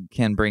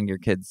can bring your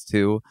kids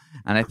to,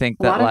 and I think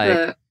that like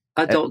the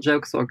adult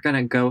jokes are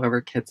gonna go over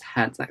kids'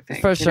 heads, I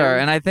think, for sure.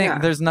 And I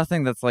think there's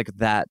nothing that's like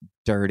that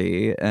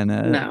dirty in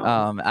it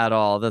at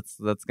all that's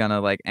gonna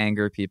like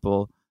anger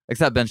people,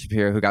 except Ben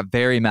Shapiro, who got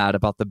very mad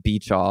about the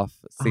beach off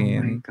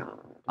scene. Oh my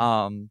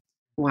god.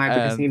 Why?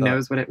 Because he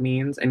knows what it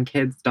means and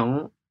kids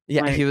don't.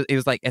 Yeah, he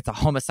was like, it's a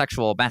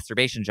homosexual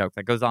masturbation joke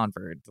that goes on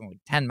for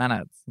 10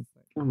 minutes.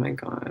 Oh my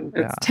god,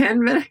 it's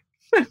 10 minutes.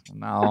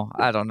 No,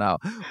 I don't know.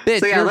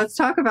 Bitch, so let's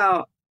talk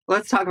about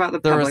the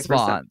public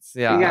response.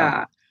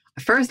 Yeah.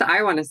 First,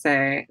 I want to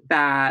say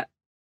that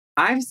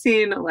I've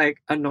seen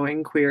like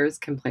annoying queers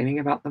complaining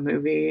about the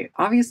movie.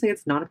 Obviously,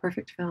 it's not a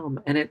perfect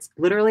film, and it's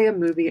literally a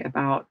movie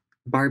about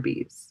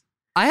Barbies.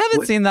 I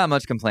haven't seen that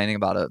much complaining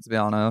about it, to be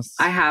honest.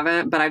 I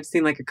haven't, but I've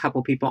seen like a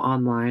couple people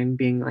online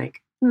being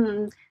like,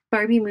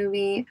 Barbie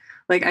movie.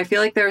 Like, I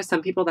feel like there are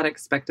some people that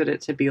expected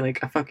it to be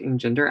like a fucking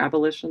gender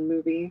abolition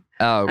movie.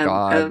 Oh,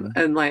 God.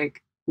 And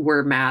like,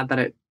 were mad that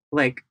it,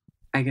 like,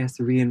 I guess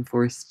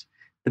reinforced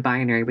the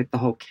binary with the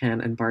whole Ken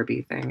and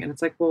Barbie thing. And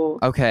it's like, well.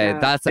 Okay, yeah,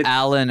 that's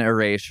Alan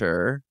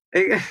Erasure.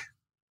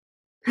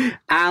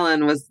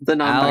 Alan was the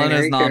non-binary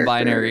Alan is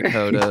non-binary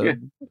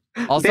coded.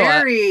 Also,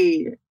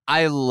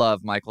 I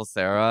love Michael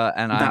Cera,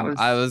 and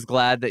I was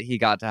glad that he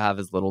got to have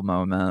his little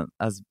moment.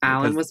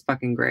 Alan was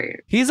fucking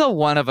great. He's a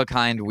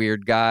one-of-a-kind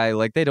weird guy.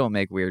 Like, they don't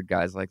make weird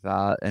guys like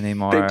that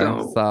anymore. They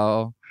don't.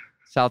 So,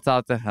 shouts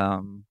out to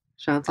him.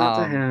 Shouts out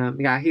to him.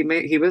 Yeah,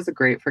 he was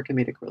great for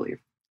comedic relief.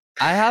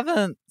 I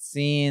haven't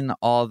seen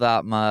all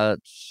that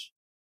much.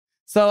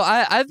 So,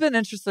 I've been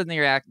interested in the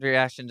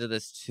reaction to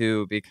this,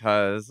 too,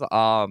 because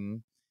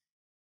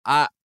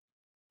I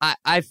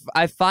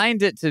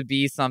find it to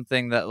be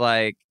something that,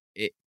 like,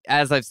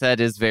 as I've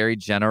said, is very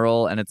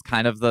general, and it's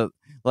kind of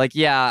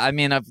I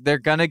mean, they're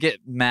gonna get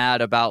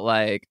mad about,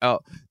 like, oh,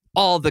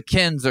 all the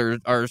Kens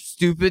are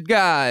stupid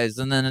guys,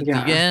 and then at the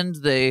end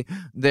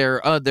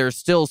they're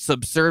still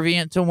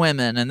subservient to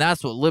women, and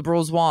that's what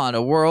liberals want,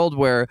 a world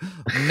where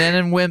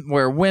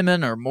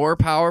women are more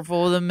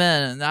powerful than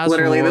men, and that's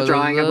literally the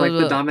drawing of like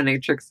the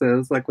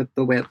dominatrixes, like with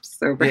the whips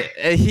over.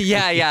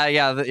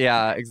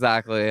 Yeah,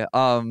 exactly.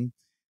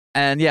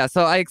 And yeah,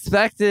 so I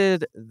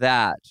expected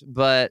that,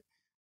 but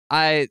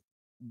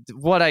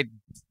what I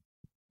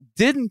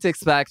didn't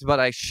expect, but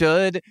I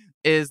should,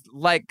 is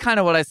like kind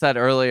of what I said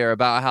earlier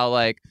about how,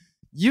 like,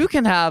 you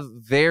can have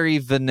very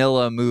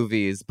vanilla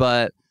movies,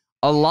 but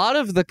a lot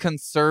of the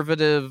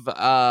conservative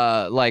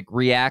like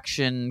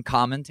reaction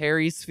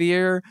commentary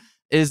sphere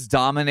is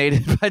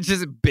dominated by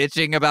just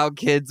bitching about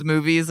kids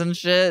movies and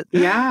shit.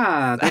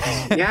 Yeah.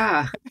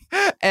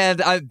 And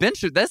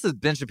this is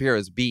Ben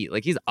Shapiro's beat.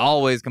 Like, he's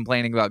always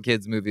complaining about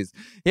kids movies.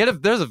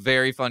 There's a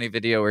very funny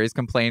video where he's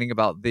complaining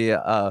about the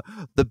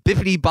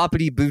Bippity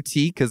Boppity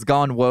Boutique has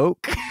gone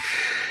woke.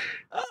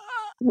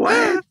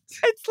 What?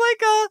 It's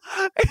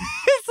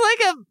like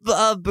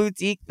a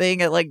boutique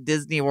thing at like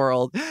Disney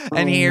World,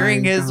 and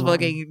hearing his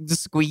fucking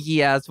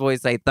squeaky ass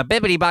voice say the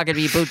Bippity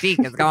Boppity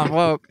Boutique has gone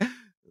woke.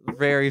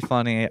 Very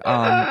funny.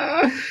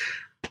 Oh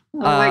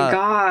my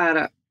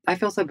God. I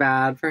feel so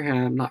bad for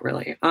him. Not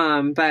really.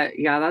 But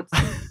yeah,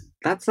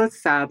 that's a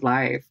sad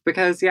life,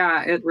 because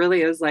yeah, it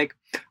really is like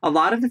a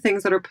lot of the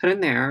things that are put in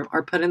there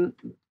are put in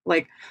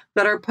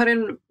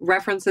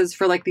references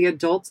for like the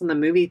adults in the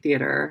movie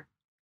theater.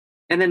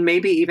 And then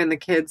maybe even the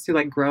kids who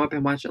like grow up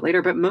and watch it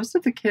later. But most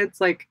of the kids,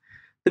 like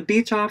the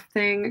beach off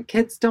thing,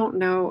 kids don't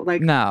know.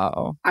 Like,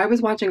 no. I was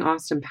watching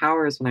Austin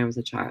Powers when I was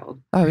a child.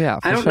 Oh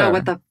yeah, I don't know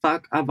what the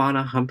fuck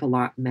Ivana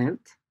Hump-a-Lot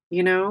meant,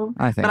 you know?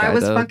 But I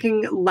was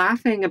fucking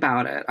laughing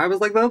about it. I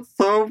was like, that's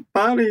so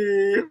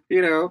funny,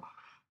 you know?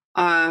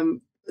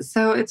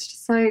 So it's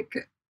just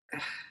like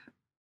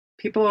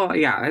people,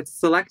 it's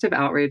selective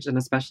outrage, and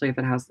especially if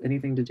it has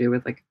anything to do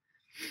with like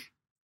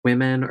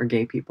women or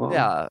gay people.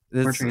 Yeah,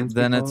 or trans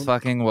then people. It's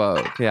fucking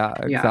woke. Yeah,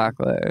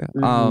 exactly.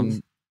 Mm-hmm.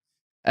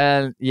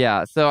 And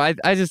yeah, so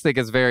I just think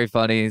it's very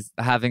funny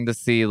having to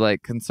see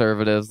like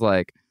conservatives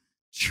like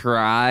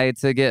try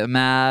to get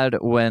mad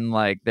when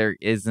like there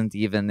isn't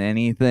even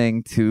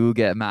anything to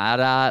get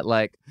mad at.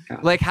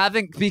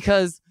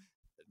 Because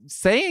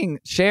saying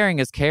sharing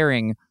is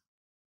caring,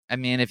 I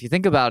mean, if you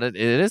think about it,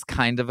 it is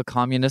kind of a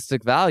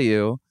communistic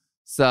value.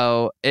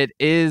 So it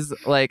is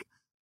like,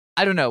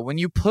 I don't know, when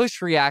you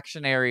push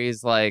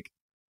reactionaries, like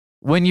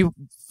when you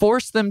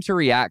force them to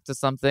react to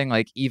something,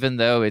 like even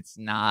though it's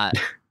not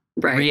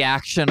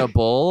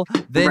reactionable,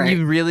 then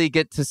you really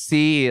get to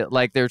see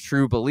like their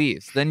true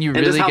beliefs. Then you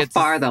really get how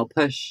far they'll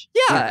push.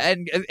 Yeah,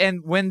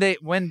 and when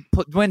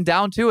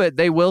down to it,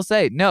 they will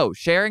say, no,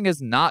 sharing is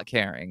not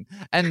caring,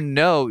 and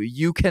no,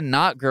 you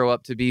cannot grow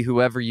up to be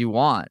whoever you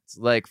want.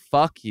 Like,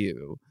 fuck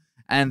you.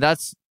 And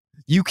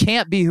you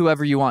can't be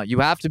whoever you want. You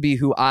have to be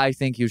who I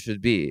think you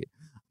should be.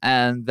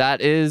 And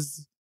that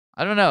is,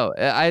 I don't know.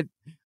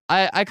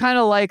 I kind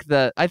of like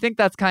that. I think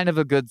that's kind of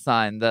a good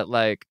sign that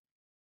like,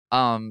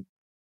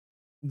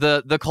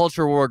 the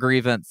culture war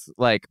grievance,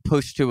 like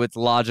pushed to its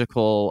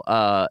logical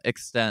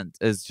extent,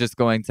 is just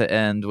going to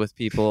end with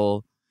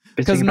people,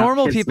 because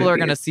normal people are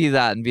going to see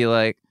that and be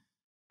like,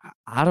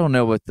 I don't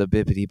know what the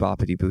Bippity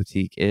Boppity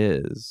Boutique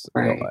is,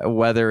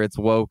 whether it's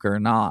woke or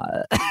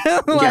not.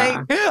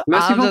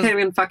 Most people can't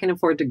even fucking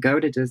afford to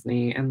go to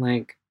Disney and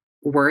like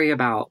worry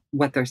about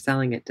what they're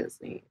selling at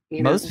Disney.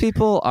 Most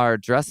people are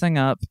dressing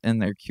up in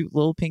their cute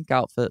little pink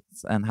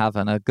outfits and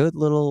having a good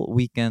little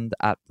weekend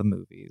at the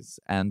movies.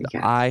 And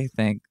I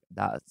think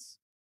that's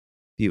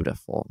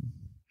beautiful.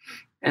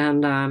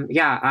 And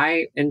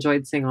I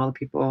enjoyed seeing all the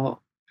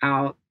people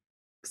out.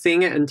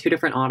 Seeing it in two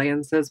different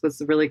audiences was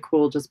really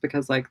cool, just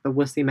because like the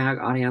Wussy Mag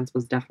audience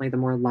was definitely the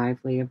more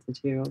lively of the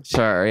two.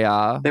 Sure,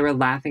 yeah. They were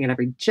laughing at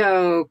every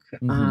joke.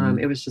 Mm-hmm.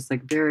 It was just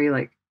like very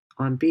like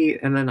on beat.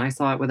 And then I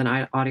saw it with an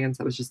audience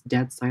that was just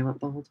dead silent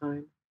the whole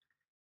time.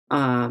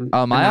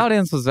 My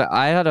audience was,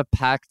 I had a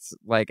packed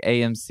like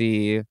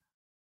AMC,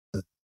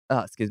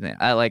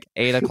 at like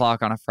 8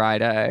 o'clock on a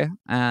Friday.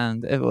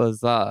 And it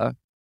was, I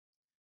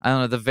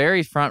don't know, the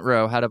very front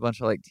row had a bunch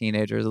of like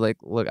teenagers. Like,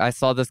 look, I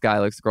saw this guy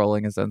like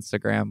scrolling his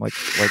Instagram like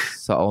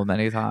so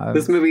many times.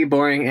 This movie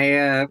boring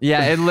AF.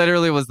 Yeah, it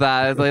literally was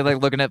that. It's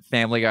like looking at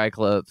Family Guy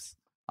clips.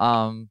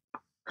 But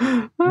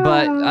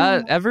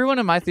everyone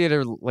in my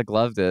theater like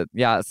loved it.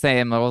 Yeah,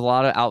 same. There was a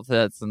lot of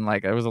outfits and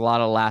like there was a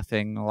lot of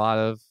laughing, a lot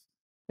of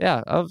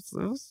it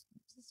was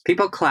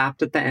people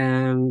clapped at the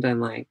end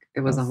and like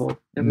it was a whole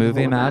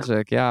movie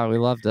magic. Yeah, we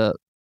loved it.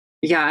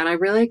 Yeah, and I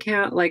really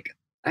can't like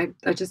I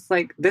just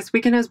like this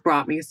weekend has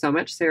brought me so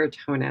much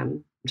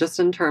serotonin just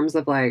in terms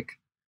of like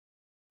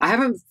I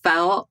haven't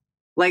felt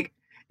like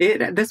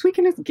it. This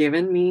weekend has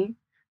given me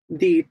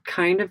the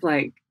kind of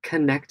like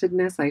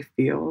connectedness I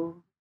feel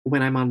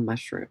when I'm on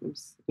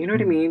mushrooms. You know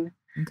what I mean?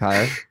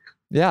 Okay.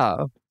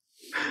 Yeah.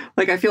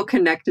 Like I feel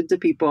connected to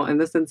people in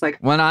the sense like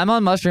when I'm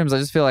on mushrooms, I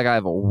just feel like I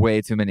have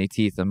way too many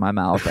teeth in my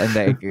mouth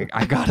and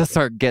I gotta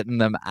start getting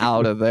them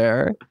out of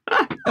there.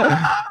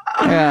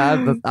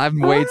 Yeah, I'm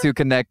way too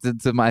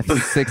connected to my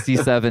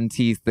 67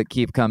 teeth that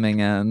keep coming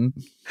in.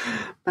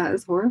 That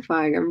is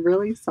horrifying. I'm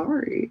really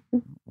sorry.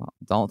 Well,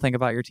 don't think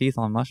about your teeth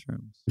on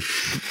mushrooms.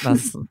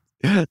 That's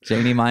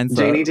Janie mindset.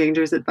 Janie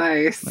Danger's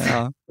advice.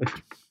 Yeah.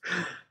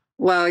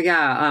 Well,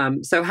 yeah.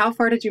 So how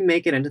far did you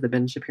make it into the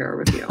Ben Shapiro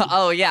review?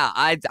 Oh,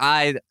 yeah.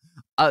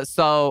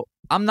 So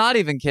I'm not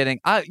even kidding.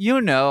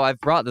 I've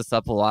brought this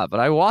up a lot, but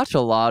I watch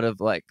a lot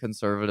of like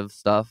conservative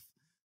stuff.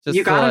 Just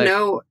you gotta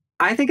know.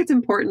 I think it's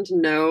important to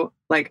know,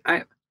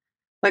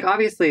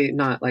 obviously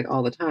not like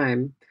all the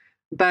time,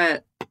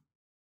 but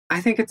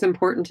I think it's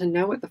important to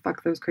know what the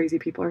fuck those crazy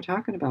people are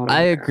talking about.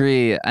 I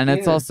agree. And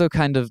it's also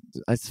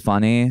it's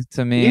funny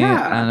to me.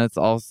 Yeah. And it's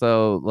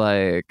also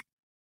like,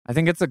 I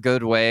think it's a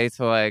good way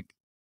to like,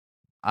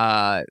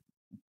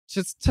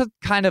 just to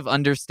kind of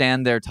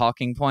understand their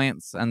talking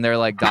points and their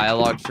like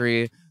dialogue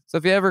tree. So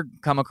if you ever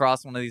come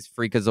across one of these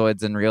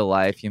freakazoids in real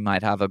life, you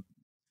might have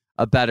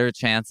a better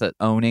chance at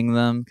owning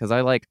them, because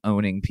I like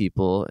owning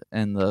people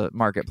in the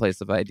marketplace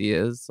of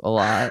ideas a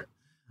lot.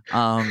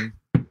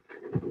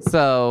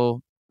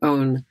 So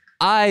own.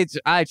 I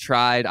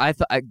tried.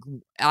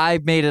 I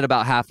made it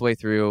about halfway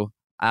through.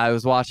 I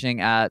was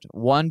watching at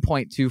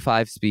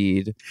 1.25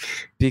 speed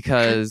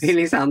because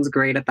he sounds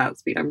great at that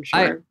speed, I'm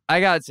sure.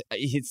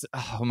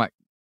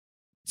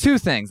 Two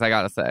things I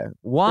gotta say.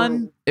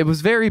 One, it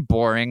was very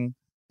boring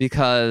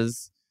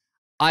because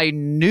I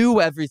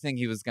knew everything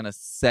he was gonna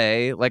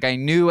say. Like I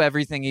knew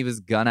everything he was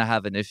gonna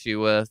have an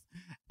issue with.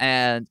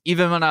 And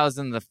even when I was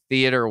in the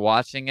theater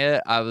watching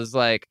it, I was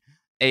like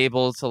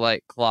able to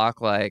like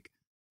clock like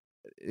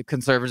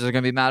conservatives are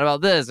going to be mad about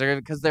this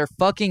because they're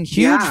fucking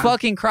huge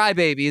fucking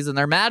crybabies and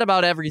they're mad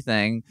about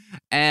everything.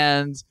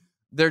 And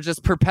they're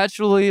just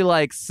perpetually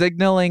like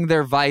signaling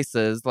their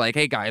vices. Like,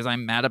 hey guys,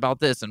 I'm mad about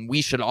this and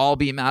we should all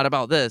be mad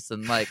about this.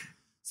 And like,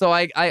 so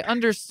I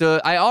understood.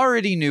 I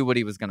already knew what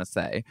he was going to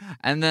say.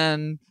 And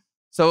then,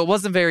 so it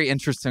wasn't very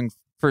interesting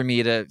for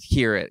me to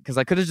hear it because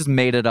I could have just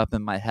made it up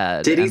in my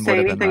head. Did he say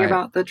anything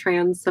about the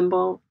trans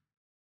symbol?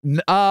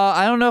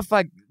 I don't know if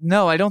I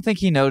don't think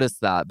he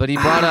noticed that, but he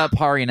brought up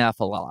Hari Neff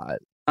a lot.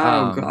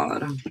 Oh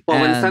God! Well,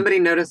 when somebody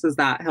notices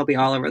that, he'll be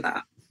all over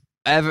that.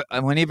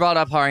 When he brought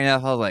up Hari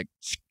Neff, I was like,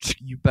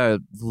 "You better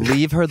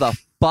leave her the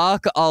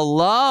fuck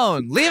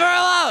alone. Leave her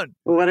alone."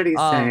 What did he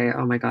say?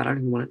 Oh my God! I don't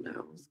even want to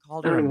know. I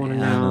don't even want to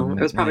know.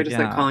 It was probably just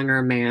like calling her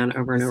a man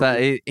over and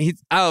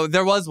over.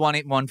 There was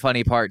one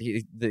funny part.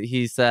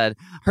 He said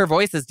her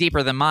voice is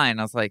deeper than mine.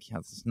 I was like, yeah,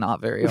 it's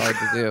not very hard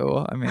to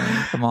do. I mean,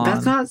 come on.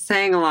 That's not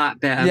saying a lot,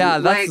 Ben. Yeah,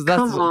 that's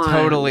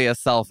totally a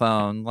cell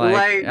phone.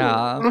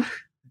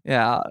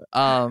 Yeah.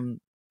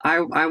 I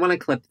want to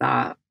clip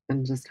that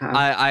and just have.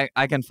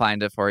 I can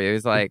find it for you.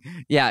 He's like,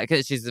 yeah,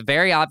 because she's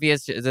very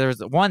obvious. There's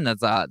one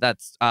that's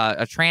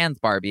a trans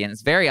Barbie, and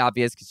it's very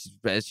obvious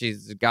because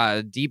she's got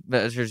a deep.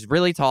 She's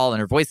really tall, and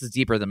her voice is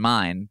deeper than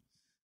mine.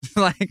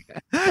 Like,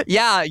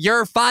 yeah,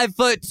 you're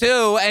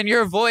 5'2", and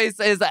your voice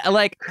is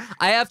like,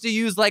 I have to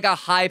use like a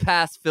high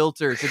pass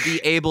filter to be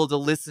able to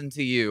listen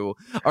to you,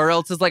 or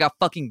else it's like a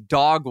fucking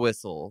dog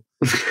whistle.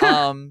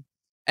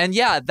 And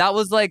yeah, that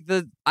was like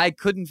I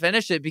couldn't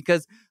finish it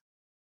because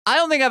I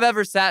don't think I've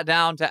ever sat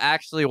down to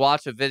actually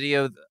watch a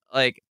video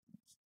like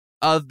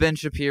of Ben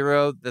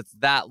Shapiro that's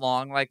that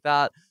long like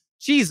that.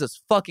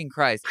 Jesus fucking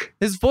Christ.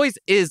 His voice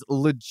is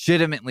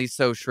legitimately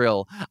so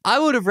shrill. I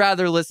would have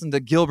rather listened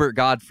to Gilbert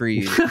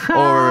Gottfried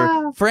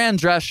or Fran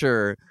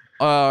Drescher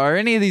or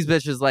any of these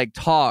bitches like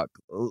talk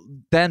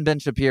than Ben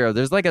Shapiro.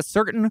 There's like a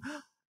certain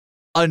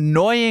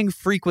annoying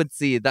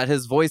frequency that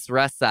his voice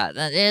rests at.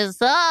 That is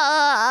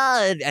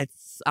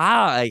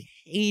I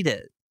hate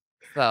it.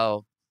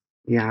 So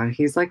yeah,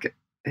 he's like,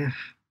 he's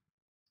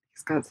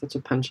got such a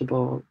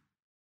punchable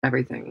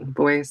everything.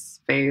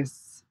 Voice,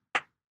 face.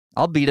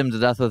 I'll beat him to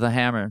death with a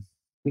hammer.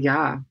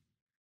 Yeah.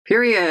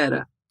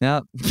 Period.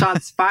 Yep.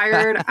 Shots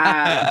fired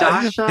at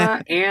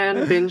Dasha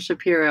and Ben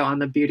Shapiro on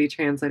the Beauty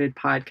Translated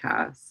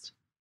podcast.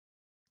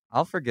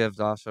 I'll forgive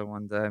Dasha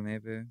one day,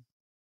 maybe.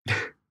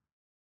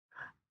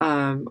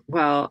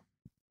 Well,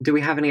 do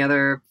we have any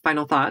other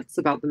final thoughts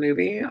about the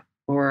movie,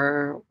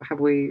 or have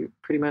we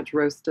pretty much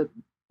roasted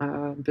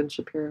Ben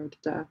Shapiro to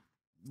death?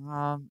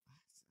 I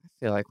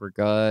feel like we're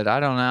good. I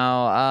don't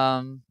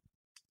know.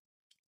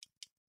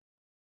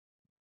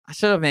 I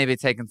should have maybe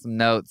taken some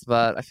notes,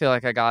 but I feel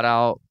like I got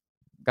out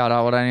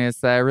what I needed to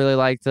say. I really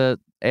liked it.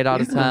 8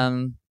 out of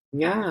 10.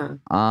 Yeah.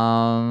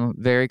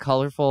 Very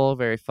colorful,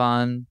 very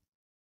fun.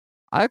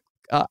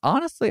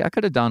 Honestly, I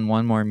could have done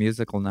one more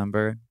musical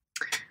number.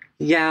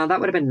 Yeah, that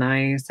would have been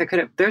nice.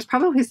 There's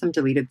probably some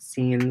deleted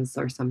scenes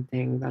or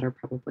something that are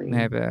probably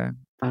maybe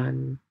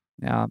fun.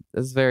 Yeah,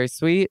 it's very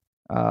sweet,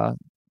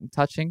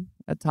 touching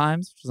at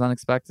times, which was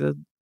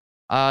unexpected.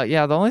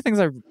 Yeah, the only things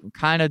I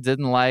kind of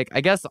didn't like,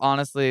 I guess,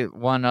 honestly,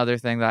 one other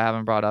thing that I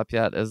haven't brought up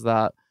yet is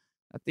that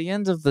at the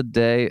end of the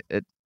day,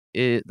 it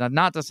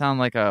not to sound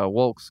like a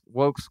woke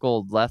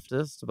scold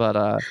leftist,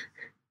 but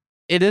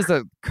it is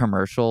a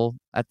commercial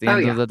at the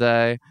end of the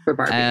day, for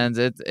Barbie. And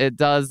it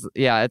does,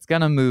 yeah, it's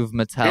gonna move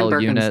Mattel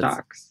and units.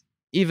 Birkenstocks.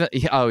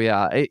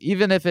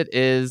 Even if it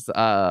is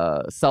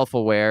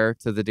self-aware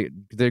to the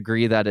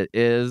degree that it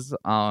is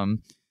a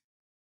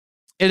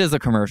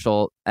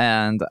commercial,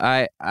 and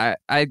I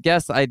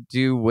guess I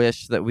do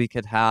wish that we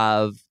could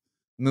have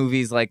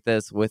movies like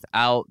this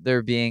without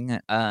there being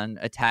an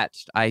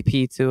attached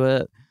IP to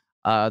it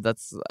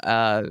that's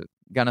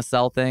gonna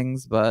sell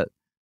things. But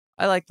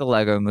I like the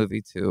Lego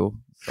movie too,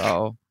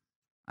 so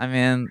I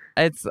mean,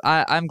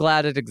 I'm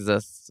glad it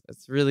exists.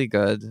 It's really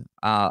good.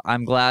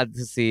 I'm glad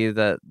to see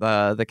that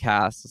the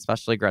cast,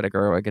 especially Greta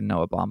Gerwig and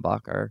Noah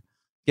Baumbach, are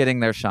getting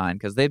their shine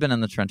because they've been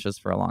in the trenches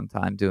for a long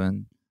time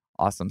doing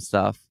awesome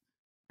stuff.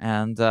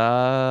 And I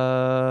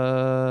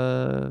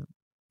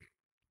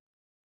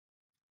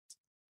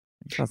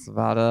think that's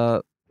about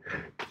it.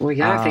 Well,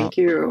 yeah, thank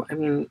you. I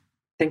mean,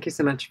 thank you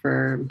so much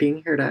for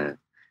being here to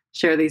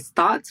share these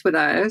thoughts with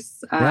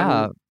us.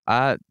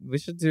 We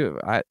should do.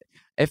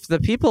 If the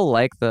people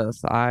like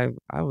this, I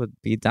would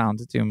be down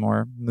to do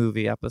more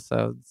movie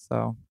episodes.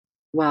 So,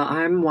 well,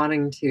 I'm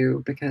wanting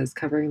to because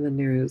covering the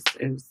news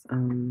is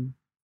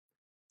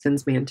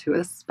sends me into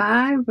a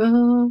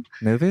spiral.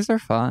 Movies are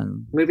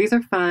fun.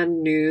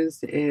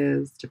 News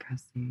is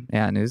depressing.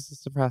 Yeah, news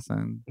is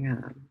depressing.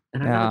 Yeah,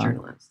 and I'm not a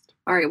journalist.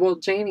 All right, well,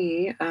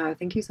 Janie,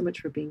 thank you so much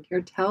for being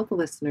here. Tell the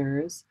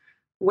listeners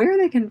where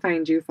they can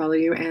find you, follow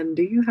you, and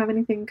do you have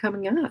anything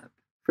coming up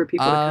for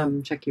people to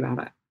come check you out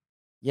at?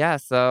 Yeah,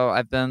 so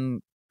I've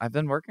been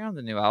working on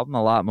the new album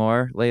a lot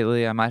more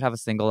lately. I might have a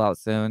single out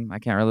soon. I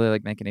can't really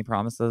make any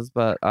promises,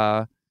 but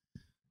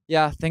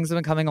yeah, things have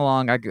been coming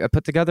along. I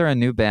put together a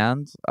new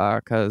band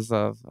because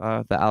of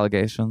the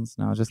allegations.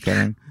 No, just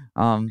kidding.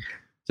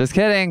 Just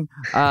kidding.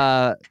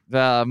 My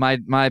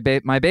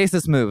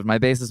bassist moved. My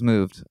bassist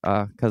moved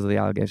because of the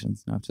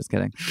allegations. No, just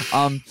kidding.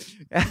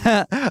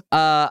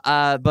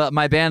 But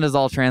my band is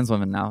all trans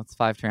women now. It's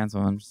 5 trans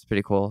women, which is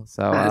pretty cool.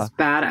 So that's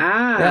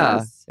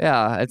badass.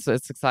 Yeah, it's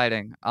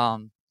exciting. Yeah,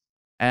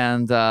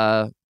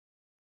 I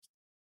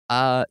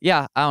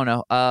don't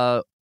know.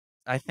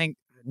 I think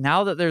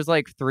now that there's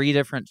 3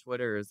 different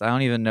Twitters, I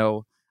don't even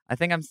know. I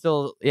think I'm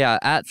still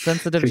at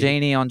Sensitive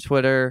Janie on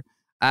Twitter,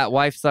 at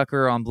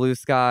Wifesucker on Blue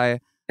Sky.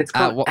 It's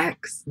called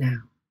X now.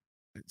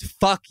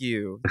 Fuck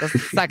you. That's the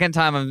second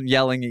time I'm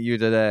yelling at you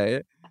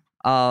today.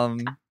 I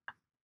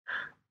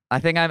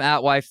think I'm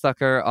at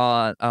Wifesucker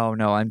on. Oh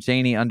no, I'm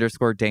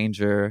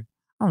Janie_Danger.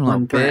 I don't know,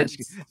 bitch.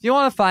 If you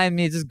want to find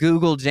me, just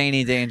Google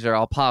Janie Danger.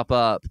 I'll pop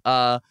up.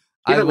 You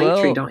have a link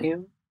tree, don't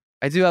you?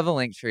 I do have a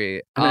link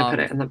tree. I'm gonna put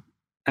it in the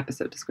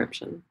episode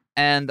description.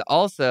 And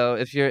also,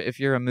 if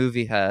you're a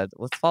movie head,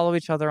 let's follow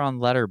each other on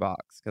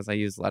Letterboxd because I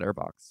use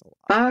Letterboxd a lot.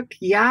 Fuck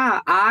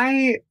yeah!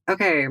 I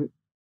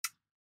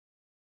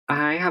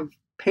have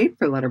paid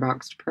for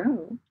Letterboxd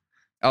Pro.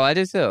 Oh, I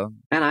do too.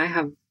 And I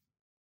have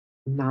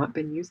not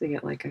been using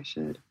it like I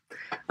should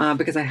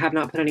because I have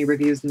not put any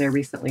reviews in there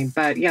recently.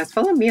 But yes,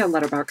 follow me on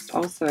Letterboxd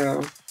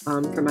also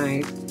for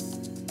my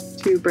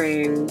 2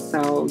 brain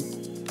cells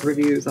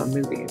reviews on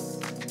movies.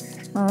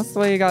 Oh, that's the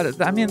way you got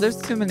it. I mean, there's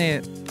too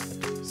many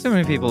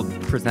people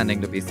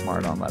pretending to be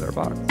smart on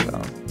Letterboxd. So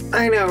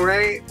I know,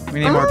 right? We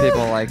need more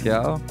people like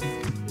you.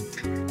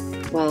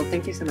 Well,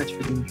 thank you so much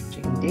for being here,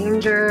 Janie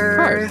Danger.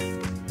 Of course.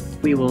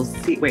 We will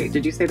see. Wait,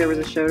 did you say there was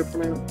a show to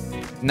promote?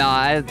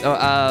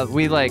 No,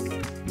 we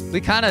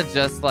kind of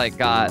just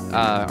got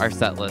our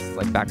set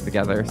list back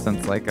together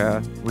since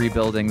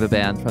rebuilding the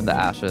band from the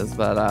ashes.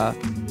 But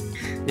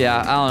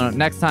yeah, I don't know.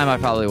 Next time I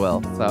probably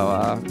will.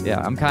 So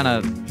yeah, I'm kind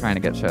of trying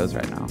to get shows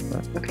right now.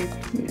 But. Okay.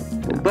 Yeah.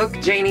 Well, book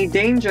Janie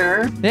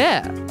Danger.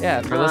 Yeah,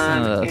 for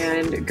listening to this.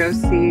 And go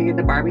see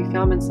the Barbie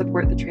film and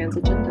support the trans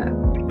agenda.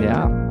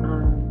 Yeah.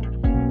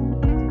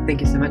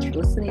 Thank you so much for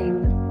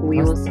listening. We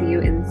will see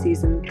you in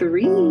season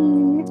 3.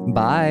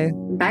 Bye.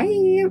 Bye.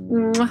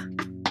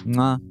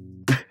 Mwah.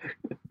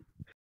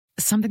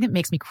 something that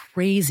makes me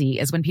crazy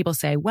is when people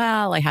say,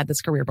 well, I had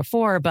this career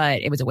before,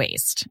 but it was a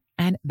waste.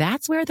 And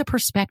that's where the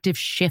perspective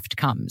shift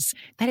comes,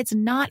 that it's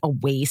not a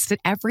waste, that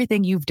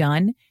everything you've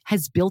done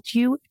has built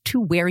you to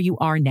where you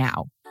are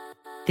now.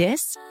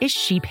 This is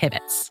She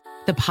Pivots,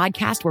 the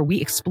podcast where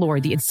we explore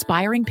the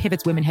inspiring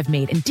pivots women have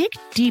made and dig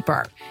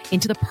deeper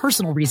into the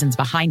personal reasons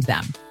behind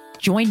them.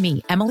 Join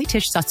me, Emily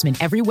Tish Sussman,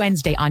 every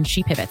Wednesday on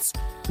She Pivots.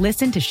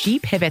 Listen to She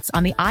Pivots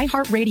on the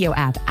iHeartRadio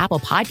app, Apple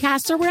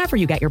Podcasts, or wherever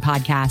you get your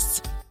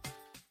podcasts.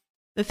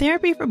 The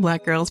Therapy for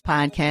Black Girls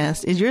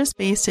podcast is your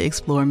space to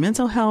explore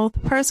mental health,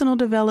 personal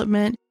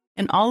development,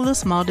 and all of the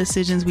small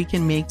decisions we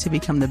can make to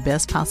become the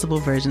best possible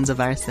versions of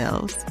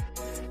ourselves.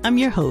 I'm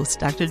your host,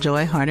 Dr.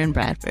 Joy Harden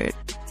Bradford,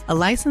 a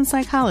licensed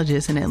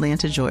psychologist in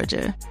Atlanta,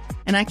 Georgia,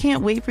 and I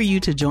can't wait for you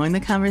to join the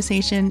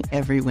conversation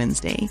every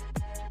Wednesday.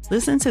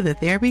 Listen to the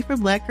Therapy for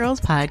Black Girls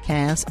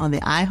podcast on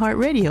the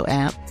iHeartRadio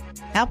app,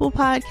 Apple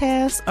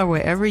Podcasts, or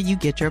wherever you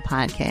get your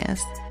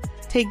podcasts.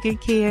 Take good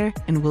care,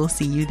 and we'll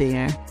see you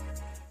there.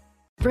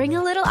 Bring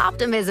a little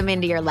optimism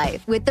into your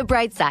life with The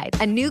Bright Side,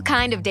 a new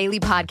kind of daily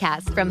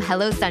podcast from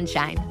Hello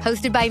Sunshine,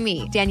 hosted by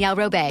me, Danielle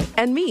Robay.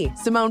 And me,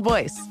 Simone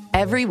Boyce.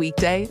 Every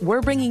weekday,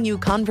 we're bringing you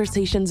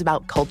conversations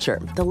about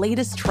culture, the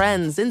latest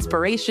trends,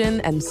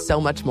 inspiration, and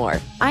so much more.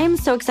 I am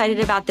so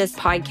excited about this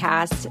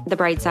podcast, The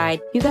Bright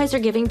Side. You guys are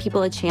giving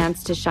people a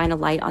chance to shine a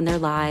light on their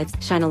lives,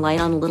 shine a light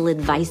on a little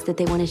advice that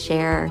they want to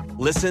share.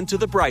 Listen to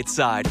The Bright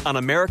Side on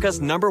America's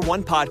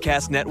 #1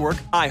 podcast network,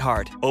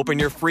 iHeart. Open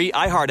your free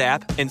iHeart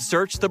app and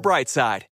search The Bright Side.